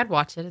 I mean, I'd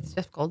watch it. It's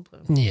Jeff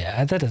Goldblum.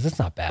 Yeah, that's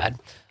not bad.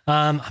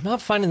 I'm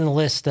not finding the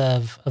list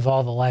of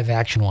all the live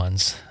action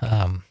ones,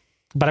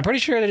 but I'm pretty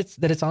sure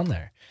that it's on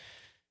there.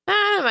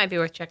 It might be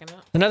worth checking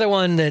out. Another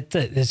one that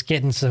is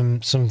getting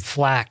some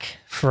flack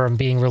from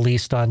being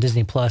released on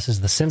Disney Plus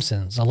is The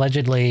Simpsons.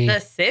 Allegedly,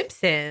 The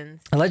Simpsons.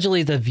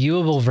 Allegedly, the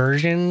viewable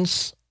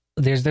versions.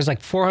 There's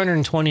like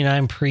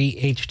 429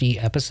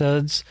 pre-HD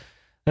episodes.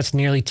 That's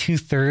nearly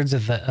 2/3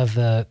 of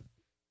the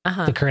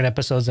current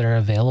episodes that are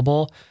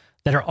available,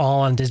 that are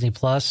all on Disney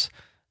Plus,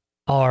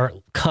 are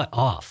cut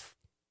off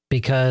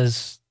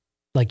because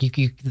like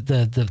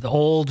the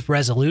old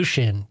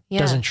resolution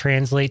doesn't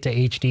translate to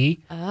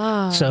HD.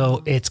 Oh.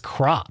 So it's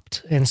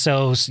cropped. And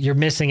so you're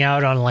missing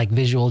out on like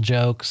visual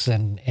jokes,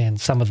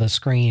 and some of the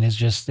screen is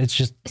just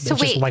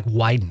like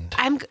widened.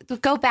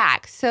 Go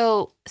back.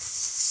 So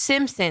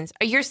Simpsons,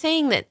 you're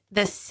saying that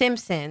The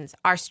Simpsons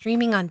are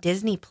streaming on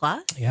Disney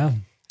Plus? Yeah.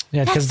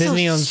 Yeah, because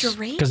Disney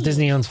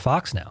owns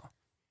Fox now.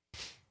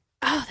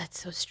 Oh,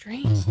 that's so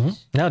strange. Mm-hmm.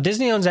 No,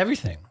 Disney owns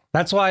everything.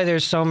 That's why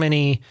there's so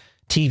many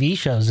TV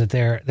shows that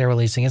they're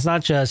releasing. It's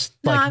not just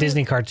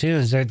Disney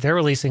cartoons. They're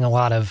releasing a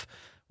lot of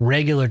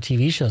regular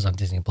TV shows on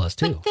Disney Plus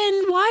too. But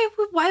then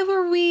why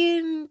were we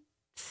in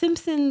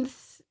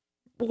Simpsons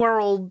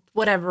world,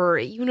 whatever,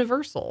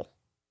 Universal?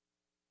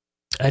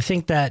 I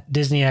think that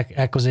Disney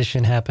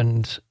acquisition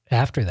happened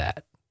after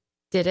that.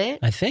 Did it?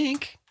 I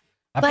think.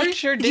 I'm pretty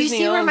sure Disney Do you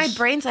see where my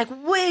brain's like,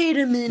 wait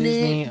a minute.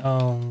 Disney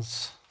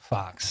owns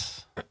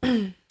Fox.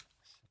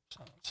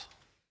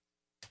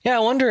 Yeah, I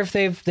wonder if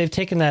they've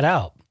taken that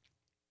out.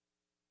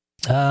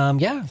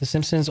 Yeah, The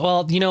Simpsons.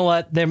 Well, you know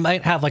what? They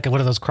might have like one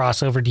of those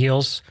crossover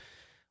deals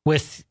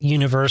with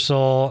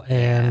Universal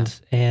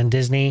and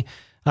Disney,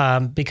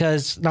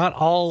 because not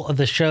all of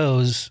the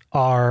shows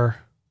are,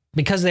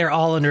 because they're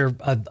all under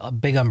a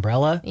big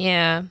umbrella.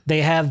 Yeah,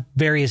 they have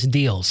various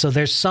deals. So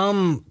there's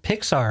some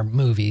Pixar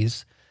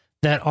movies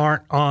that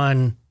aren't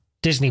on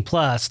Disney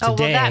Plus today. Oh,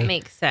 well, that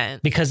makes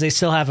sense. Because they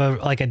still have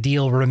a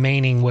deal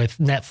remaining with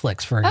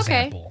Netflix, for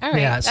example. Okay, all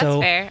right, that's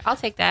fair. I'll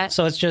take that.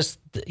 So it's just,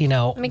 you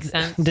know, that makes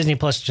sense. Disney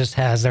Plus just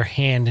has their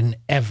hand in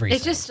everything.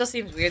 It just still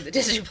seems weird that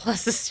Disney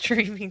Plus is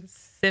streaming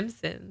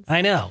Simpsons.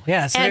 I know,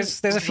 yeah. So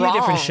there's a few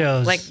different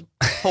shows. Like,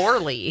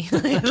 poorly.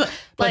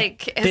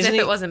 Like, as Disney,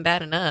 if it wasn't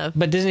bad enough.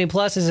 But Disney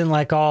Plus isn't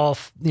like all,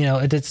 you know,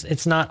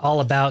 it's not all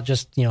about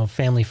just, you know,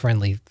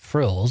 family-friendly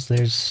frills.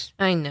 There's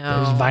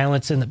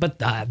violence in it.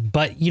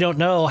 But you don't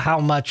know how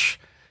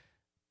much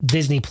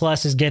Disney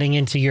Plus is getting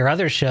into your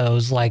other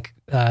shows like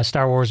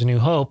Star Wars: A New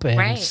Hope and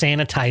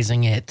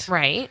sanitizing it.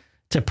 Right.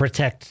 To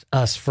protect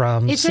us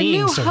from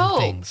seeing certain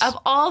things. Of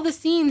all the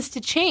scenes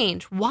to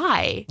change.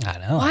 Why? I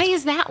know. Why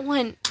is that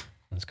one?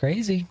 That's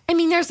crazy. I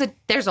mean, there's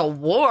a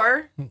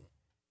war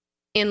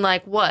in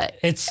like what?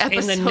 It's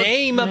in the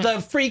name of the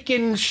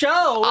freaking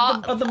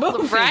show of the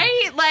movie.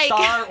 Right? Like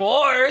Star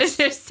Wars.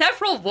 There's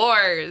several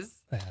wars.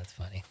 That's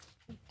funny.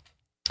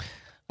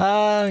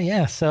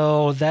 Yeah,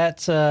 so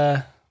that's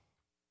that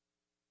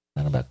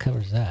about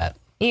covers that.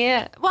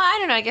 Yeah. Well, I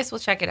don't know. I guess we'll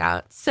check it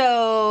out.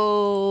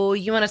 So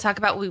you want to talk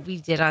about what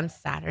we did on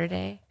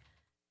Saturday?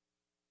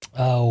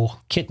 Oh,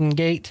 Kitten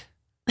Gate?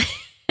 Is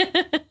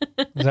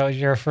that what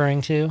you're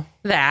referring to?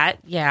 That,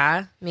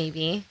 yeah,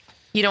 maybe.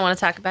 You don't want to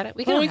talk about it?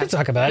 We can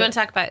talk about it. You want to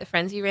talk about the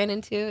friends you ran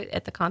into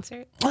at the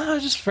concert?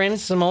 Just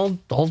friends, some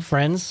old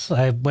friends.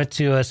 I went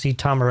to see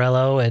Tom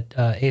Morello at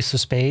Ace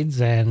of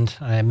Spades, and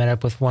I met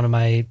up with one of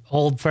my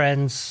old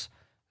friends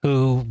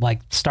who like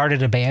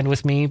started a band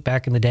with me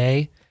back in the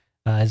day.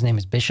 His name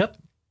is Bishop.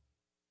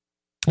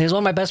 He was one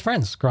of my best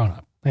friends growing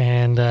up.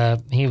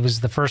 And he was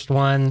the first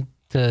one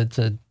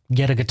to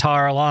get a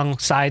guitar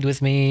alongside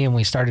with me. And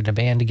we started a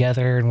band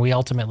together. And we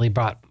ultimately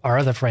brought our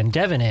other friend,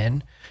 Devin,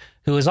 in,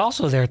 who was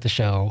also there at the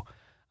show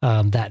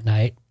that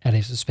night at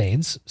Ace of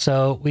Spades.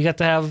 So we got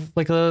to have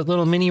like a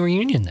little mini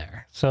reunion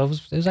there. So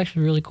it was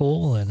actually really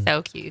cool. And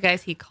so cute. You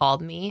guys, he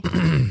called me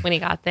when he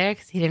got there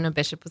because he didn't know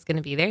Bishop was going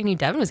to be there. He knew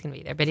Devin was going to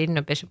be there, but he didn't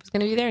know Bishop was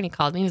going to be there. And he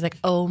called me. He was like,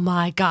 oh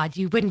my God,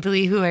 you wouldn't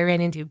believe who I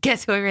ran into.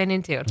 Guess who I ran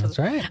into? That's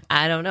right.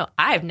 I don't know.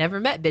 I've never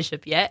met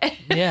Bishop yet.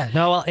 Yeah.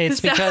 No, well, it's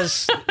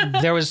because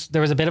there was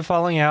a bit of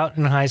falling out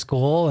in high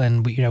school,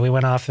 and we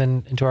went off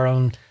into our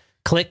own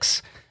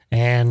cliques.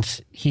 And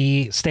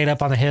he stayed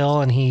up on the hill,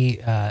 and he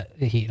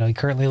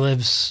currently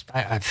lives.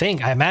 I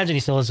imagine he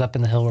still lives up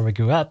in the hill where we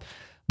grew up.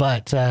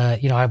 But I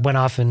went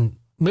off and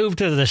moved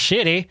to the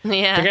city to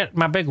get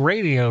my big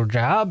radio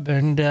job,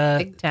 and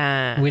big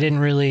time. We didn't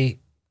really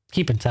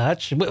keep in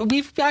touch.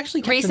 We've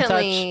actually kept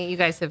recently. in touch. You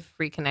guys have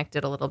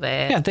reconnected a little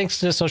bit. Yeah, thanks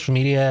to social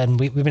media, and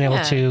we've been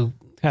able to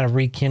kind of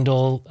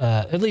rekindle,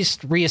 at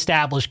least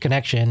reestablish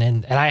connection.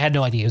 And I had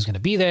no idea he was going to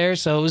be there,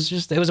 so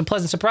it was a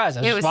pleasant surprise.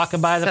 I was just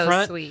walking by the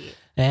front. Sweet.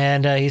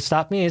 And he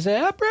stopped me. He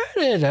said, "Oh,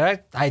 Brandon."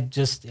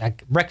 I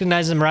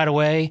recognized him right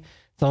away.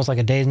 It's almost like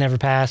a day's never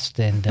passed.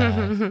 And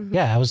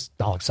I was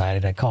all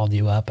excited. I called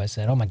you up. I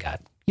said, "Oh my God,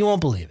 you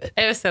won't believe it.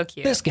 It was so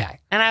cute. This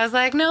guy." And I was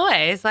like, "No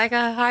way. It's like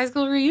a high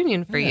school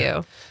reunion for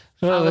you.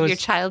 So all of your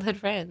childhood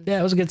friends." Yeah,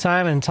 it was a good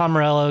time. And Tom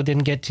Morello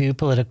didn't get too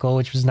political,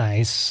 which was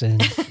nice.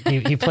 And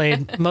he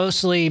played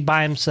mostly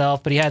by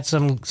himself, but he had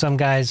some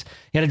guys.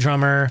 He had a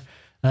drummer.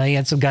 He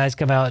had some guys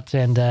come out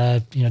and do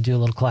a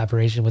little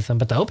collaboration with them.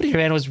 But the opening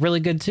band was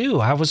really good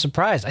too. I was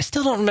surprised. I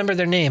still don't remember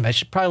their name. I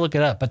should probably look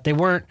it up. But they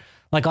weren't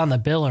like on the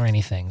bill or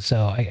anything,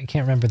 so I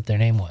can't remember what their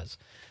name was.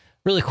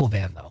 Really cool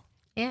band though.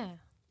 Yeah.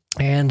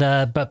 And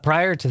but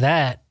prior to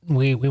that,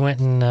 we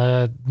went and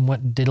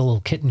did a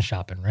little kitten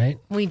shopping, right?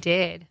 We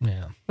did.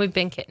 Yeah. We've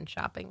been kitten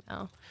shopping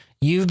though.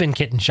 You've been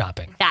kitten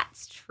shopping.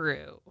 That's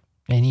true.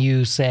 And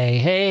you say,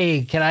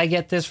 "Hey, can I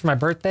get this for my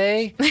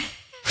birthday?"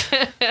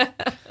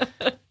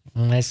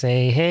 And I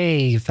say,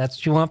 "Hey, if that's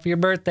what you want for your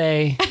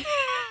birthday,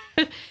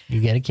 you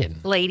get a kitten."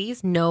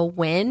 Ladies know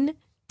when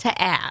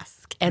to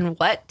ask and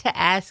what to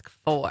ask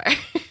for.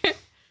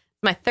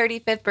 My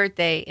 35th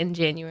birthday in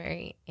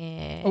January.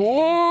 And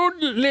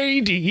old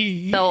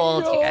lady. So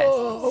old, you guys.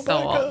 Oh, my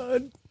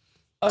God.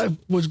 I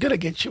was going to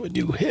get you a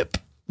new hip,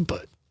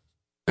 but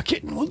a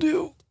kitten will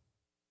do.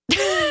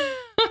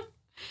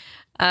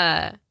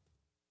 Yeah,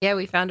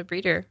 we found a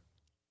breeder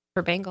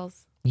for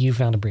Bengals. You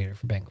found a breeder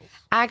for Bengals.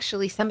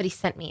 Actually, somebody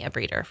sent me a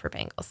breeder for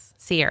Bengals.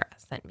 Sierra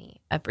sent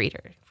me a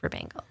breeder for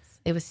Bengals.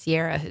 It was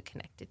Sierra who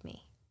connected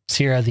me.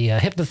 Sierra, the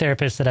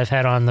hypnotherapist that I've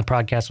had on the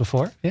podcast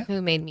before. Yeah.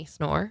 Who made me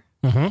snore.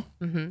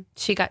 Mm-hmm. Mm-hmm.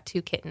 She got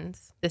 2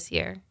 kittens this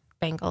year,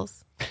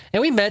 Bengals.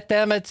 And we met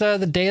them at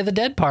the Day of the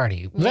Dead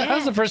party. Yeah. That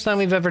was the first time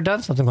we've ever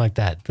done something like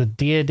that. The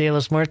Dia de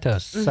los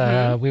Muertos.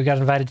 Mm-hmm. We got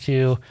invited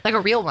to... Like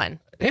a real one.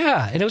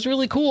 Yeah, and it was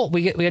really cool.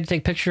 We had to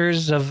take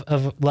pictures of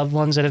loved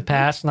ones that have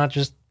passed, not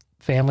just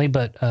family,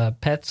 but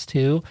pets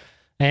too.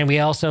 And we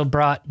also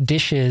brought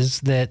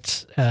dishes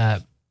that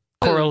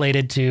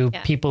correlated to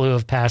people who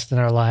have passed in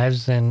our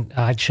lives. And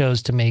I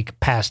chose to make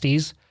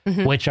pasties,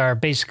 which are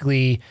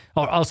basically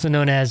also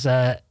known as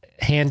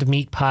hand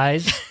meat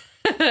pies.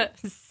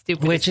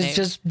 Stupid. Which is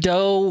just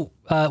dough,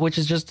 which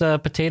is just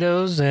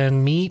potatoes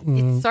and meat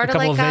and it's sort a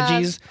couple of of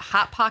veggies. A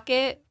Hot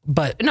Pocket,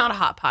 but not a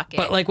Hot Pocket,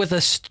 but like with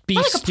a beef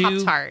like stew. a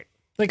Pop-Tart.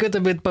 Like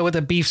with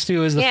a beef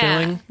stew as the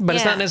filling, but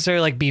it's not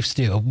necessarily like beef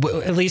stew.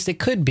 At least it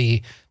could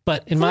be.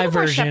 But in my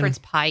version, shepherd's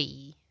pie.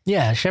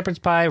 Yeah, shepherd's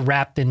pie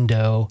wrapped in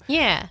dough.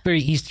 Yeah, very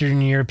Eastern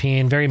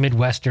European, very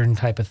Midwestern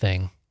type of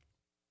thing.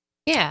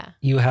 Yeah.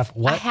 You have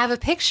what? I have a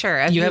picture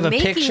of you have a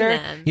making picture.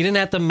 Them. You didn't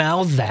have to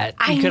mouth that.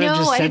 I You know.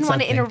 just I said didn't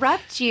want to something.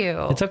 interrupt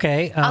you. It's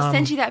okay. I'll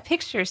send you that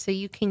picture so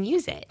you can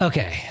use it.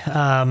 Okay.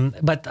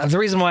 But the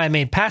reason why I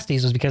made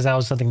pasties was because that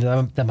was something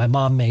that my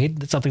mom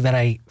made. It's something that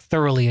I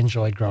thoroughly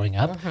enjoyed growing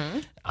up.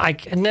 I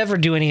can never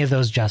do any of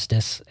those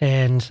justice.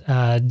 And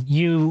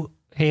you,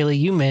 Haley,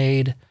 you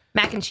made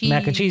mac and cheese.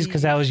 Mac and cheese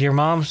because that was your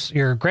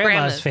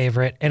grandma's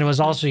favorite, and it was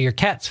also your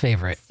cat's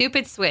favorite.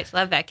 Stupid Switch.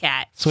 Love that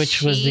cat.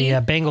 Switch was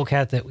the Bengal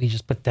cat that we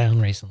just put down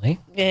recently.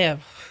 Yeah.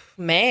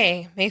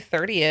 May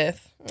 30th.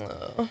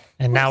 Oh,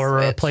 and now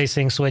we're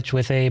replacing Switch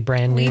with a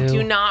brand new. We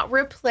do not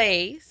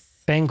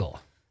replace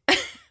Bengal.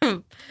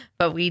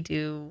 But we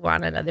do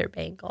want another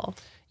Bengal.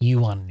 You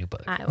want a new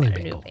Bengal. I want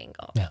a new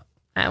Bengal. Yeah.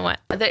 I want.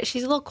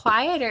 She's a little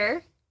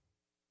quieter.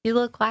 She's a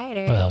little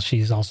quieter. Well,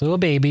 she's also a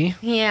baby.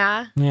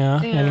 Yeah.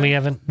 Yeah. And we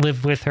haven't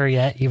lived with her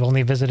yet. You've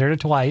only visited her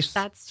twice.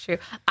 That's true.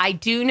 I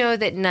do know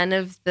that none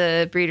of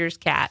the breeders'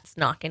 cats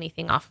knock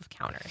anything off of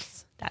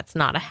counters. That's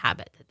not a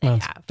habit that they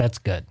have. That's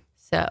good.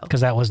 So,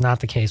 because that was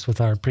not the case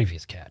with our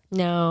previous cat.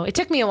 No, it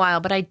took me a while,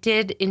 but I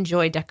did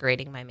enjoy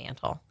decorating my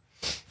mantle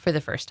for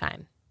the first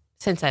time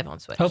since I've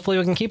owned Switch. Hopefully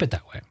we can keep it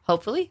that way.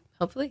 Hopefully.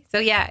 So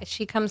yeah,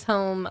 she comes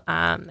home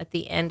at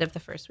the end of the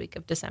first week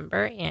of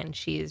December, and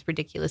she's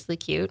ridiculously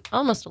cute,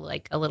 almost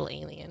like a little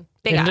alien.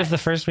 Big End eyes. of the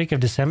first week of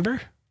December?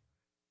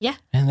 Yeah.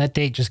 And that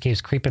date just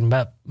keeps creeping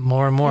up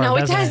more and more. No,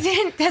 it doesn't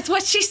doesn't. That's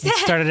what she said. It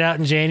started out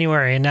in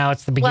January, and now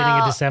it's the beginning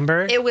of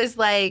December. It was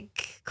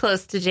like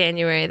close to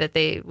January that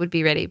they would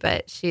be ready,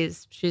 but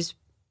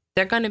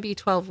they're going to be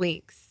 12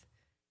 weeks.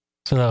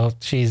 So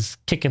she's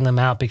kicking them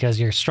out because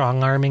you're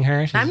strong-arming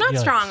her? I'm not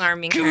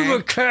strong-arming her. Give her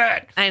a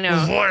cat. I know.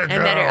 I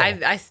met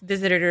her. I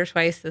visited her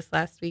twice this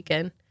last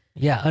weekend.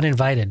 Yeah,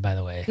 uninvited, by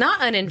the way. Not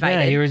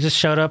uninvited. Yeah, you just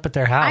showed up at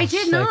their house. I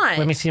did not.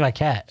 Let me see my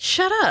cat.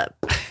 Shut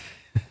up.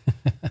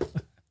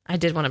 I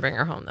did want to bring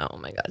her home, though. Oh,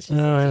 my God. I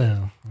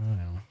know.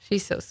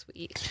 She's so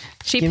sweet.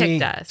 She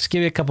picked us. Just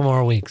give me a couple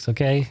more weeks,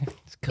 okay?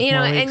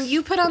 And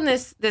you put on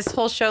this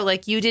whole show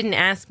like you didn't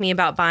ask me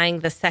about buying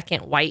the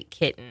second white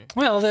kitten.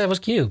 Well, that was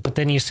cute, but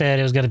then you said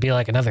it was going to be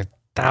like another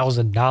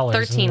 $1,000.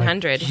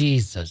 $1,300. Like,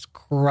 Jesus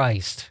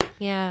Christ.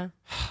 Yeah.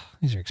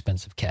 These are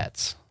expensive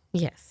cats.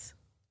 Yes.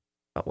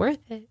 But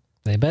worth it.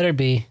 They better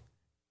be.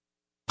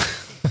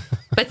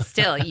 But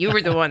still, you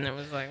were the one that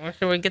was like, well,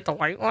 should we get the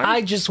white one? I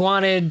just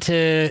wanted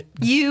to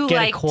You get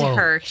liked a quote.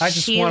 her.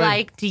 She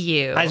liked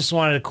you. I just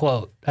wanted a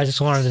quote. I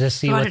just wanted to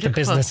see what the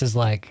business is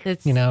like. I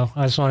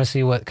just want to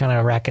see what kind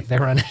of racket they're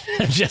running.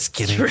 I'm just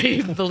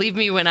kidding. Believe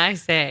me when I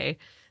say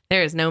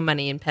there is no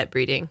money in pet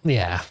breeding.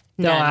 Yeah.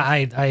 No,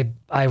 I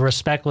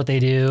respect what they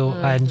do.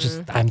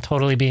 I'm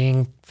totally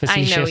being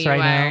facetious right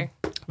now.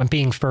 I'm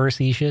being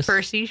facetious. So,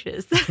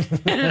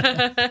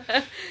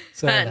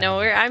 no,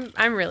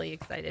 I'm really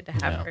excited to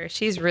have her.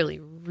 She's really,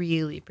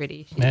 really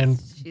pretty.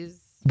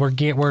 We're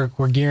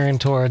gearing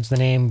towards the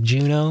name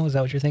Juno. Is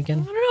that what you're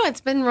thinking? I don't know.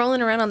 It's been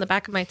rolling around on the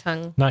back of my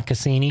tongue. Not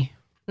Cassini?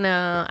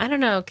 No, I don't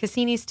know.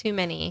 Cassini's too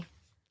many.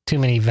 Too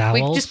many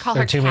vowels? We just call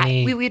her too cat.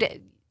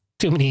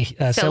 Many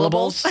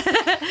syllables?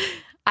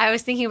 I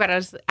was thinking about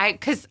it.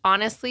 Because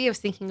honestly, I was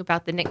thinking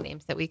about the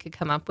nicknames that we could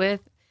come up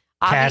with.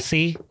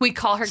 Cassie. We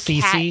call her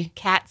Cece.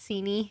 Cat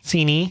Cini.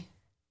 Cini.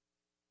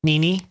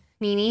 Nini.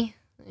 Nini.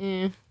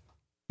 Mm.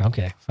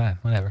 Okay, fine,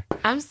 whatever.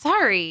 I'm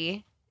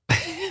sorry.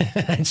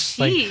 It's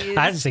like,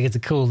 I just think it's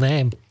a cool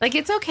name. Like,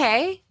 it's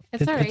okay.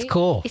 It's all right. It's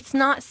cool. It's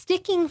not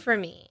sticking for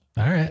me.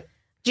 All right.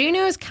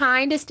 Juno is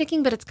kind of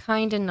sticking, but it's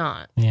kind of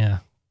not. Yeah.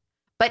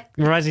 But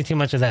it reminds me too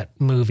much of that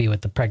movie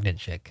with the pregnant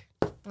chick.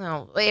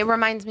 No, it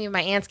reminds me of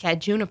my aunt's cat,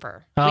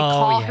 Juniper. We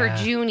call her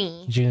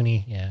Junie.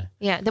 Junie, yeah.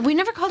 Yeah, we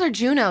never called her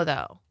Juno,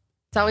 though.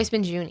 It's always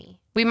been Junie.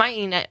 We might,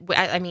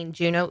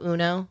 Juno,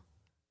 Uno.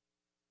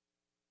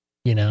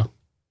 You know?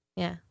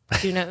 Yeah,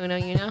 Juno, Uno,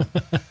 you know?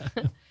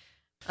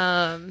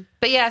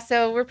 But yeah,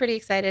 so we're pretty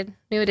excited.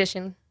 New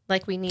edition,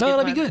 like we needed. Oh,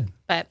 that'll be good.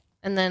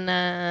 And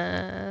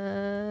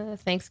then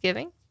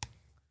Thanksgiving.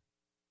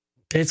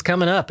 It's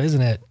coming up,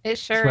 isn't it? It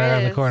sure it's right is.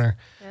 around the corner.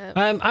 Yep.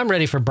 I'm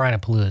ready for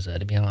Brinapalooza,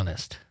 to be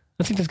honest.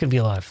 I think that's going to be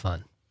a lot of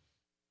fun.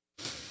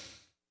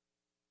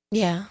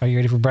 Yeah. Are you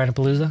ready for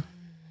Brinapalooza?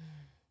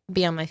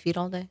 Be on my feet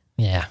all day.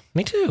 Yeah,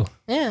 me too.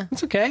 Yeah.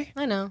 It's okay.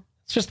 I know.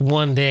 It's just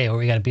one day where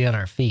we got to be on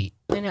our feet.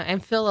 I know.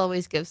 And Phil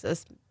always gives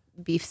us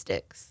beef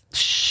sticks.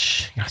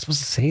 Shh. You're not supposed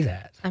to say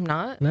that. I'm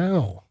not?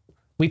 No.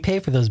 We pay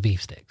for those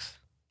beefsteaks.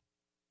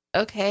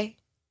 Okay.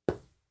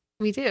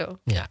 We do.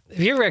 Yeah. If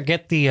you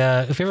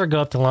ever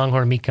go up to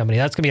Longhorn Meat Company,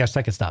 that's going to be our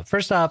second stop.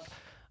 First stop,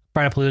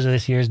 Brinapalooza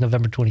this year is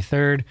November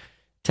 23rd,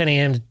 10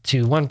 a.m.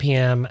 to 1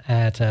 p.m.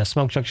 at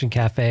Smoke Junction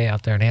Cafe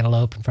out there in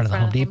Antelope in front of the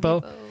Home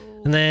Depot.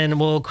 And then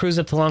we'll cruise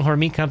up to Longhorn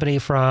Meat Company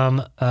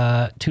from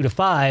 2 to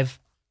 5.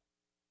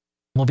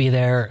 We'll be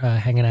there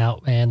hanging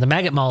out. And the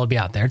Maggot Mall will be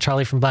out there.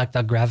 Charlie from Black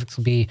Dog Graphics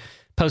will be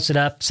posted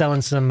up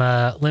selling some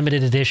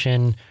limited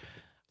edition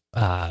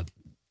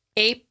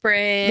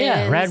aprons.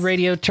 Yeah, Rad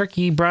Radio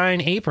turkey brine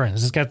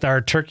aprons. It's got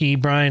our turkey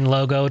brine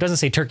logo. It doesn't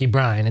say turkey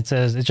brine. It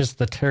says it's just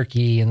the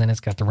turkey, and then it's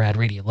got the Rad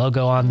Radio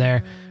logo on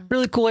there.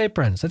 Really cool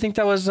aprons. I think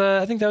that was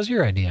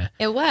your idea.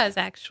 It was,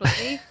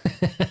 actually.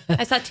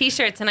 I saw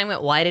T-shirts and I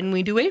went, "Why didn't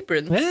we do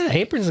aprons?" Yeah,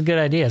 aprons a good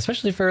idea,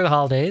 especially for the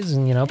holidays.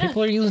 And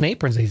people are using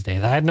aprons these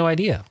days. I had no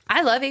idea.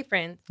 I love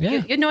aprons. Yeah.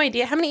 You had no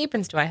idea. How many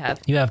aprons do I have?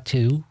 You have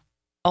 2.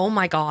 Oh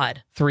my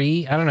God.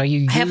 3. I don't know.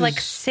 I have like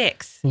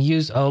 6.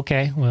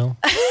 Okay, well.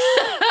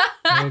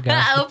 There you go.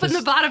 I open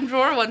the bottom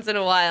drawer once in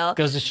a while.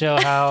 Goes to show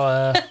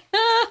how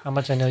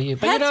much I know you.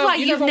 But that's why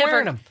you've never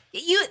wearing them.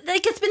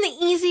 It's been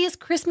the easiest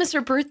Christmas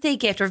or birthday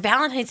gift or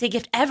Valentine's Day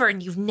gift ever,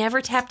 and you've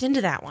never tapped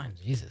into that one.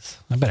 Jesus,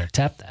 I better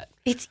tap that.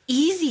 It's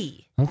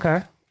easy.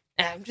 Okay.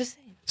 I'm just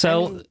saying.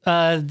 So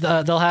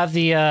they'll have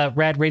the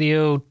Rad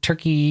Radio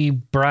turkey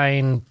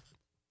brine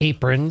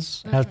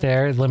aprons out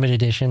there, limited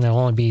edition. They'll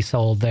only be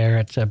sold there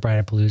at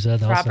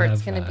Brinapalooza.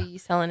 Robert's going to be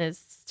selling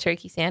his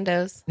turkey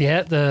sandos.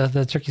 Yeah,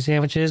 the turkey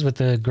sandwiches with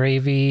the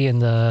gravy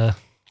and the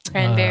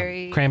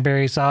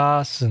cranberry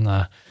sauce and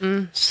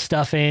the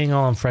stuffing,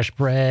 all on fresh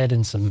bread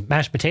and some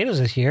mashed potatoes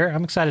this year.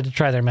 I'm excited to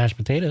try their mashed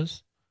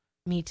potatoes.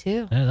 Me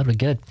too. Yeah, that'll be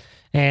good.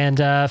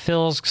 And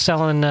Phil's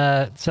selling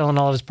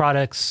all of his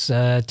products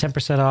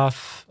 10%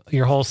 off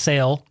your whole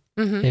sale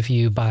if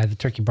you buy the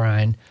turkey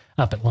brine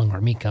up at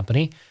Longhorn Meat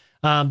Company.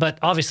 But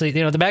obviously,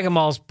 the Maggot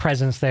Mall's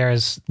presence there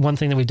is one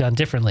thing that we've done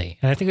differently.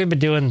 And I think we've been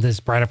doing this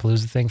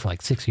Brinapalooza thing for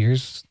like 6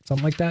 years,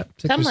 something like that.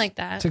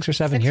 6 or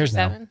 7 years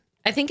now.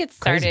 I think it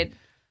started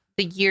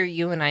the year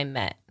you and I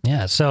met.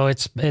 Yeah, so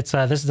it's this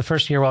is the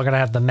first year we're going to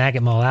have the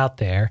Maggot Mall out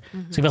there. So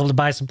you'll be able to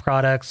buy some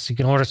products. You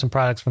can order some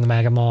products from the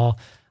Maggot Mall.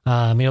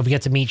 We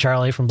get to meet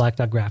Charlie from Black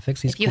Dog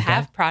Graphics. If you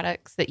have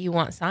products that you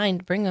want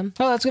signed, bring them.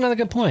 Oh, that's another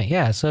good point.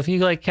 Yeah, so if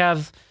you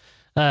have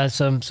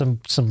some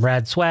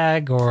rad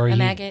swag or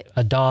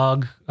a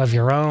dog of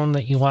your own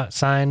that you want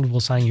signed,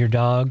 we'll sign your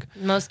dog.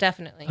 Most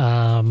definitely.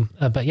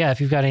 But yeah, if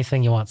you've got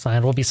anything you want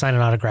signed, we'll be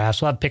signing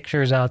autographs. We'll have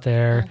pictures out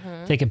there,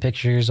 taking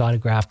pictures,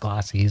 autograph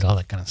glossies, all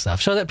that kind of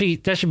stuff. So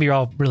that should be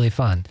all really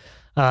fun.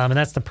 And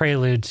that's the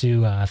prelude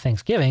to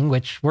Thanksgiving,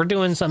 which we're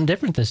doing something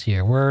different this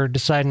year. We're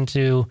deciding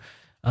to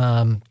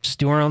just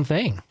do our own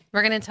thing.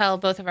 We're going to tell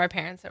both of our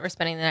parents that we're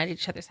spending the night at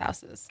each other's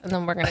houses, and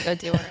then we're going to go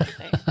do our own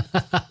thing.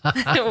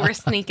 We're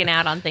sneaking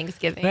out on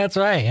Thanksgiving. That's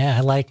right. Yeah, I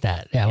like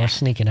that. Yeah, we're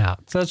sneaking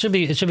out. So it should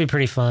be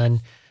pretty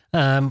fun.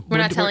 We're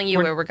not telling you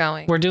where we're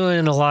going. We're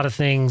doing a lot of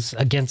things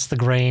against the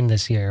grain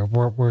this year.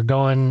 We're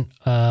going.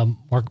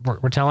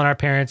 We're telling our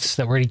parents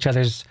that we're at each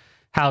other's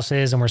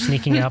houses, and we're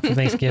sneaking out for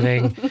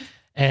Thanksgiving.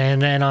 And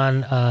then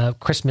on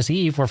Christmas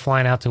Eve, we're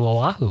flying out to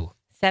Oahu.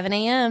 7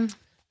 a.m.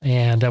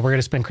 And we're going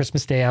to spend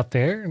Christmas Day out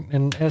there.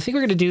 And I think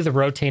we're going to do the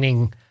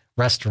rotating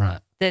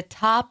restaurant. The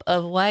top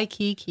of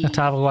Waikiki. The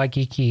top of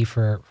Waikiki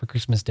for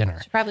Christmas dinner.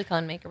 Should probably call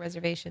and make a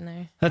reservation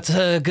there. That's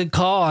a good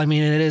call. I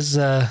mean, it is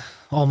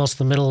almost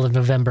the middle of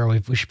November.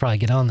 We should probably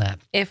get on that.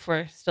 If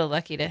we're still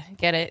lucky to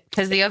get it.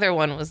 Because the other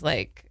one was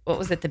like, what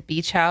was it? The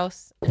beach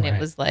house. And it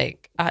was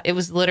like, it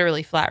was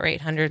literally flat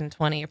rate,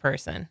 $120 a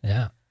person.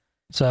 Yeah.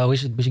 So we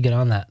should get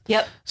on that.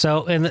 Yep.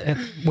 So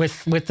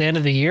with the end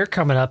of the year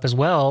coming up as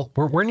well,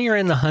 we're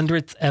nearing the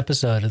 100th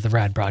episode of the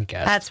Rad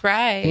Broadcast. That's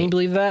right. Can you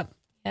believe that?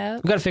 Yeah.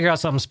 We've got to figure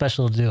out something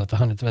special to do with the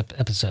 100th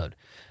episode.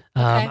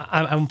 Okay.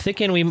 I'm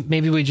thinking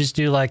we just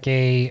do like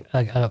a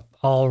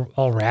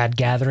all Rad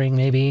gathering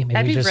maybe.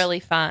 That'd be really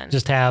fun.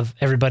 Just have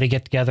everybody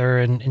get together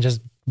and just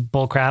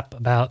bull crap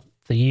about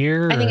the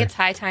year. I think it's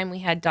high time we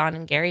had Dawn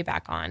and Gary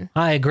back on.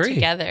 I agree.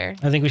 Together.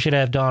 I think we should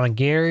have Dawn and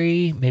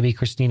Gary, maybe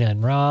Christina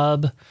and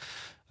Rob.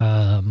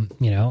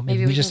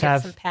 Maybe we just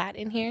have some Pat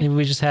in here. Maybe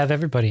we just have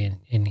everybody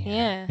in here.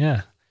 Yeah.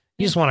 Yeah.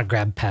 You just want to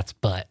grab Pat's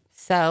butt.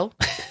 So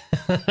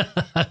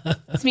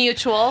it's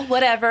mutual,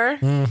 whatever.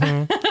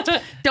 Mm-hmm.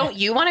 Don't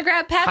you want to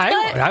grab Pat's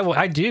butt?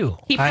 I do.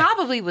 He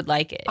probably would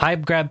like it. I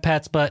grab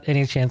Pat's butt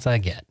any chance I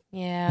get.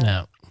 Yeah.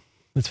 No,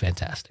 it's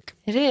fantastic.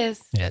 It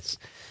is. Yes.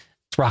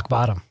 It's rock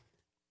bottom.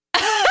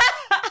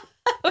 That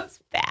was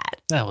bad.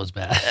 That was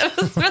bad. That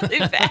was really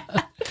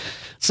bad.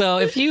 So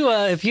if you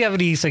have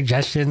any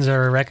suggestions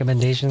or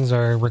recommendations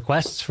or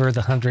requests for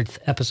the 100th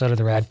episode of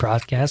the Rad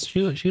Podcast,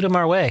 shoot them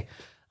our way.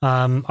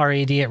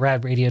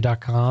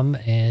 rad@radradio.com,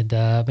 and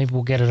maybe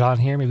we'll get it on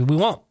here. Maybe we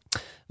won't.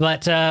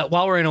 But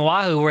while we're in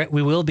Oahu,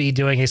 we will be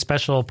doing a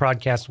special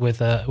podcast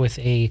with a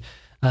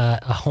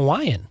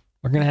Hawaiian.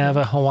 We're going to have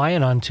a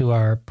Hawaiian onto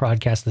our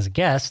podcast as a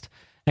guest,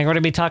 and we're going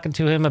to be talking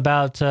to him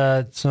about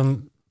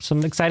some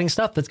some exciting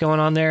stuff that's going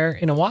on there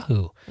in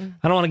Oahu.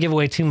 I don't want to give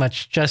away too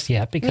much just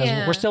yet because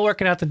we're still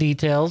working out the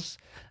details.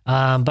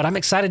 But I'm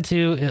excited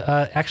to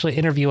actually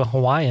interview a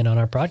Hawaiian on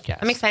our podcast.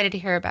 I'm excited to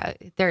hear about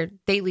their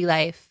daily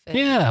life.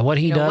 And, what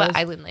he does. What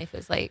island life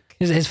is like.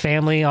 His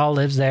family all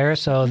lives there.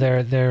 So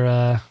they're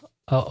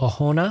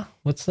Ohana.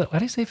 Why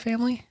do you say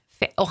family?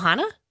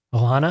 Ohana?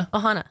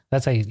 Ohana.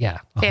 That's how you,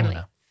 family.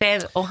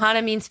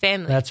 Ohana means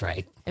family. That's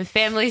right. And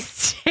family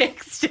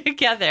sticks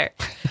together.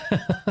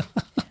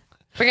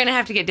 We're going to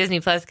have to get Disney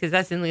Plus because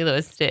that's in Lilo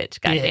and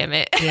Stitch. God damn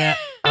it. Yeah.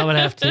 I'm going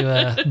to have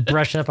to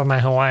brush up on my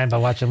Hawaiian by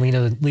watching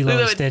Lilo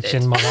and Stitch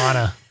and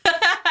Moana.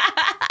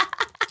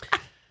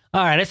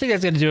 All right. I think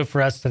that's going to do it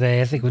for us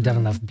today. I think we've done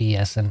enough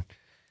BS. And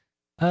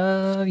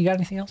you got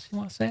anything else you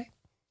want to say?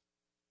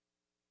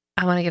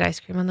 I want to get ice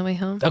cream on the way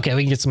home. Okay.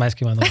 We can get some ice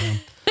cream on the way home.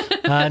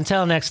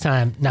 Until next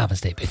time,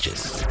 namaste,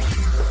 bitches.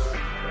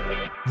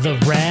 The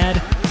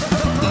Rad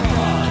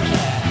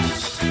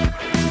Broadcast.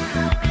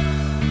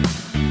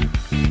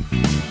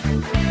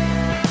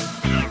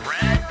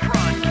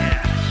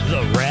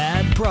 The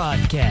Rad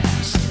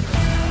Broadcast.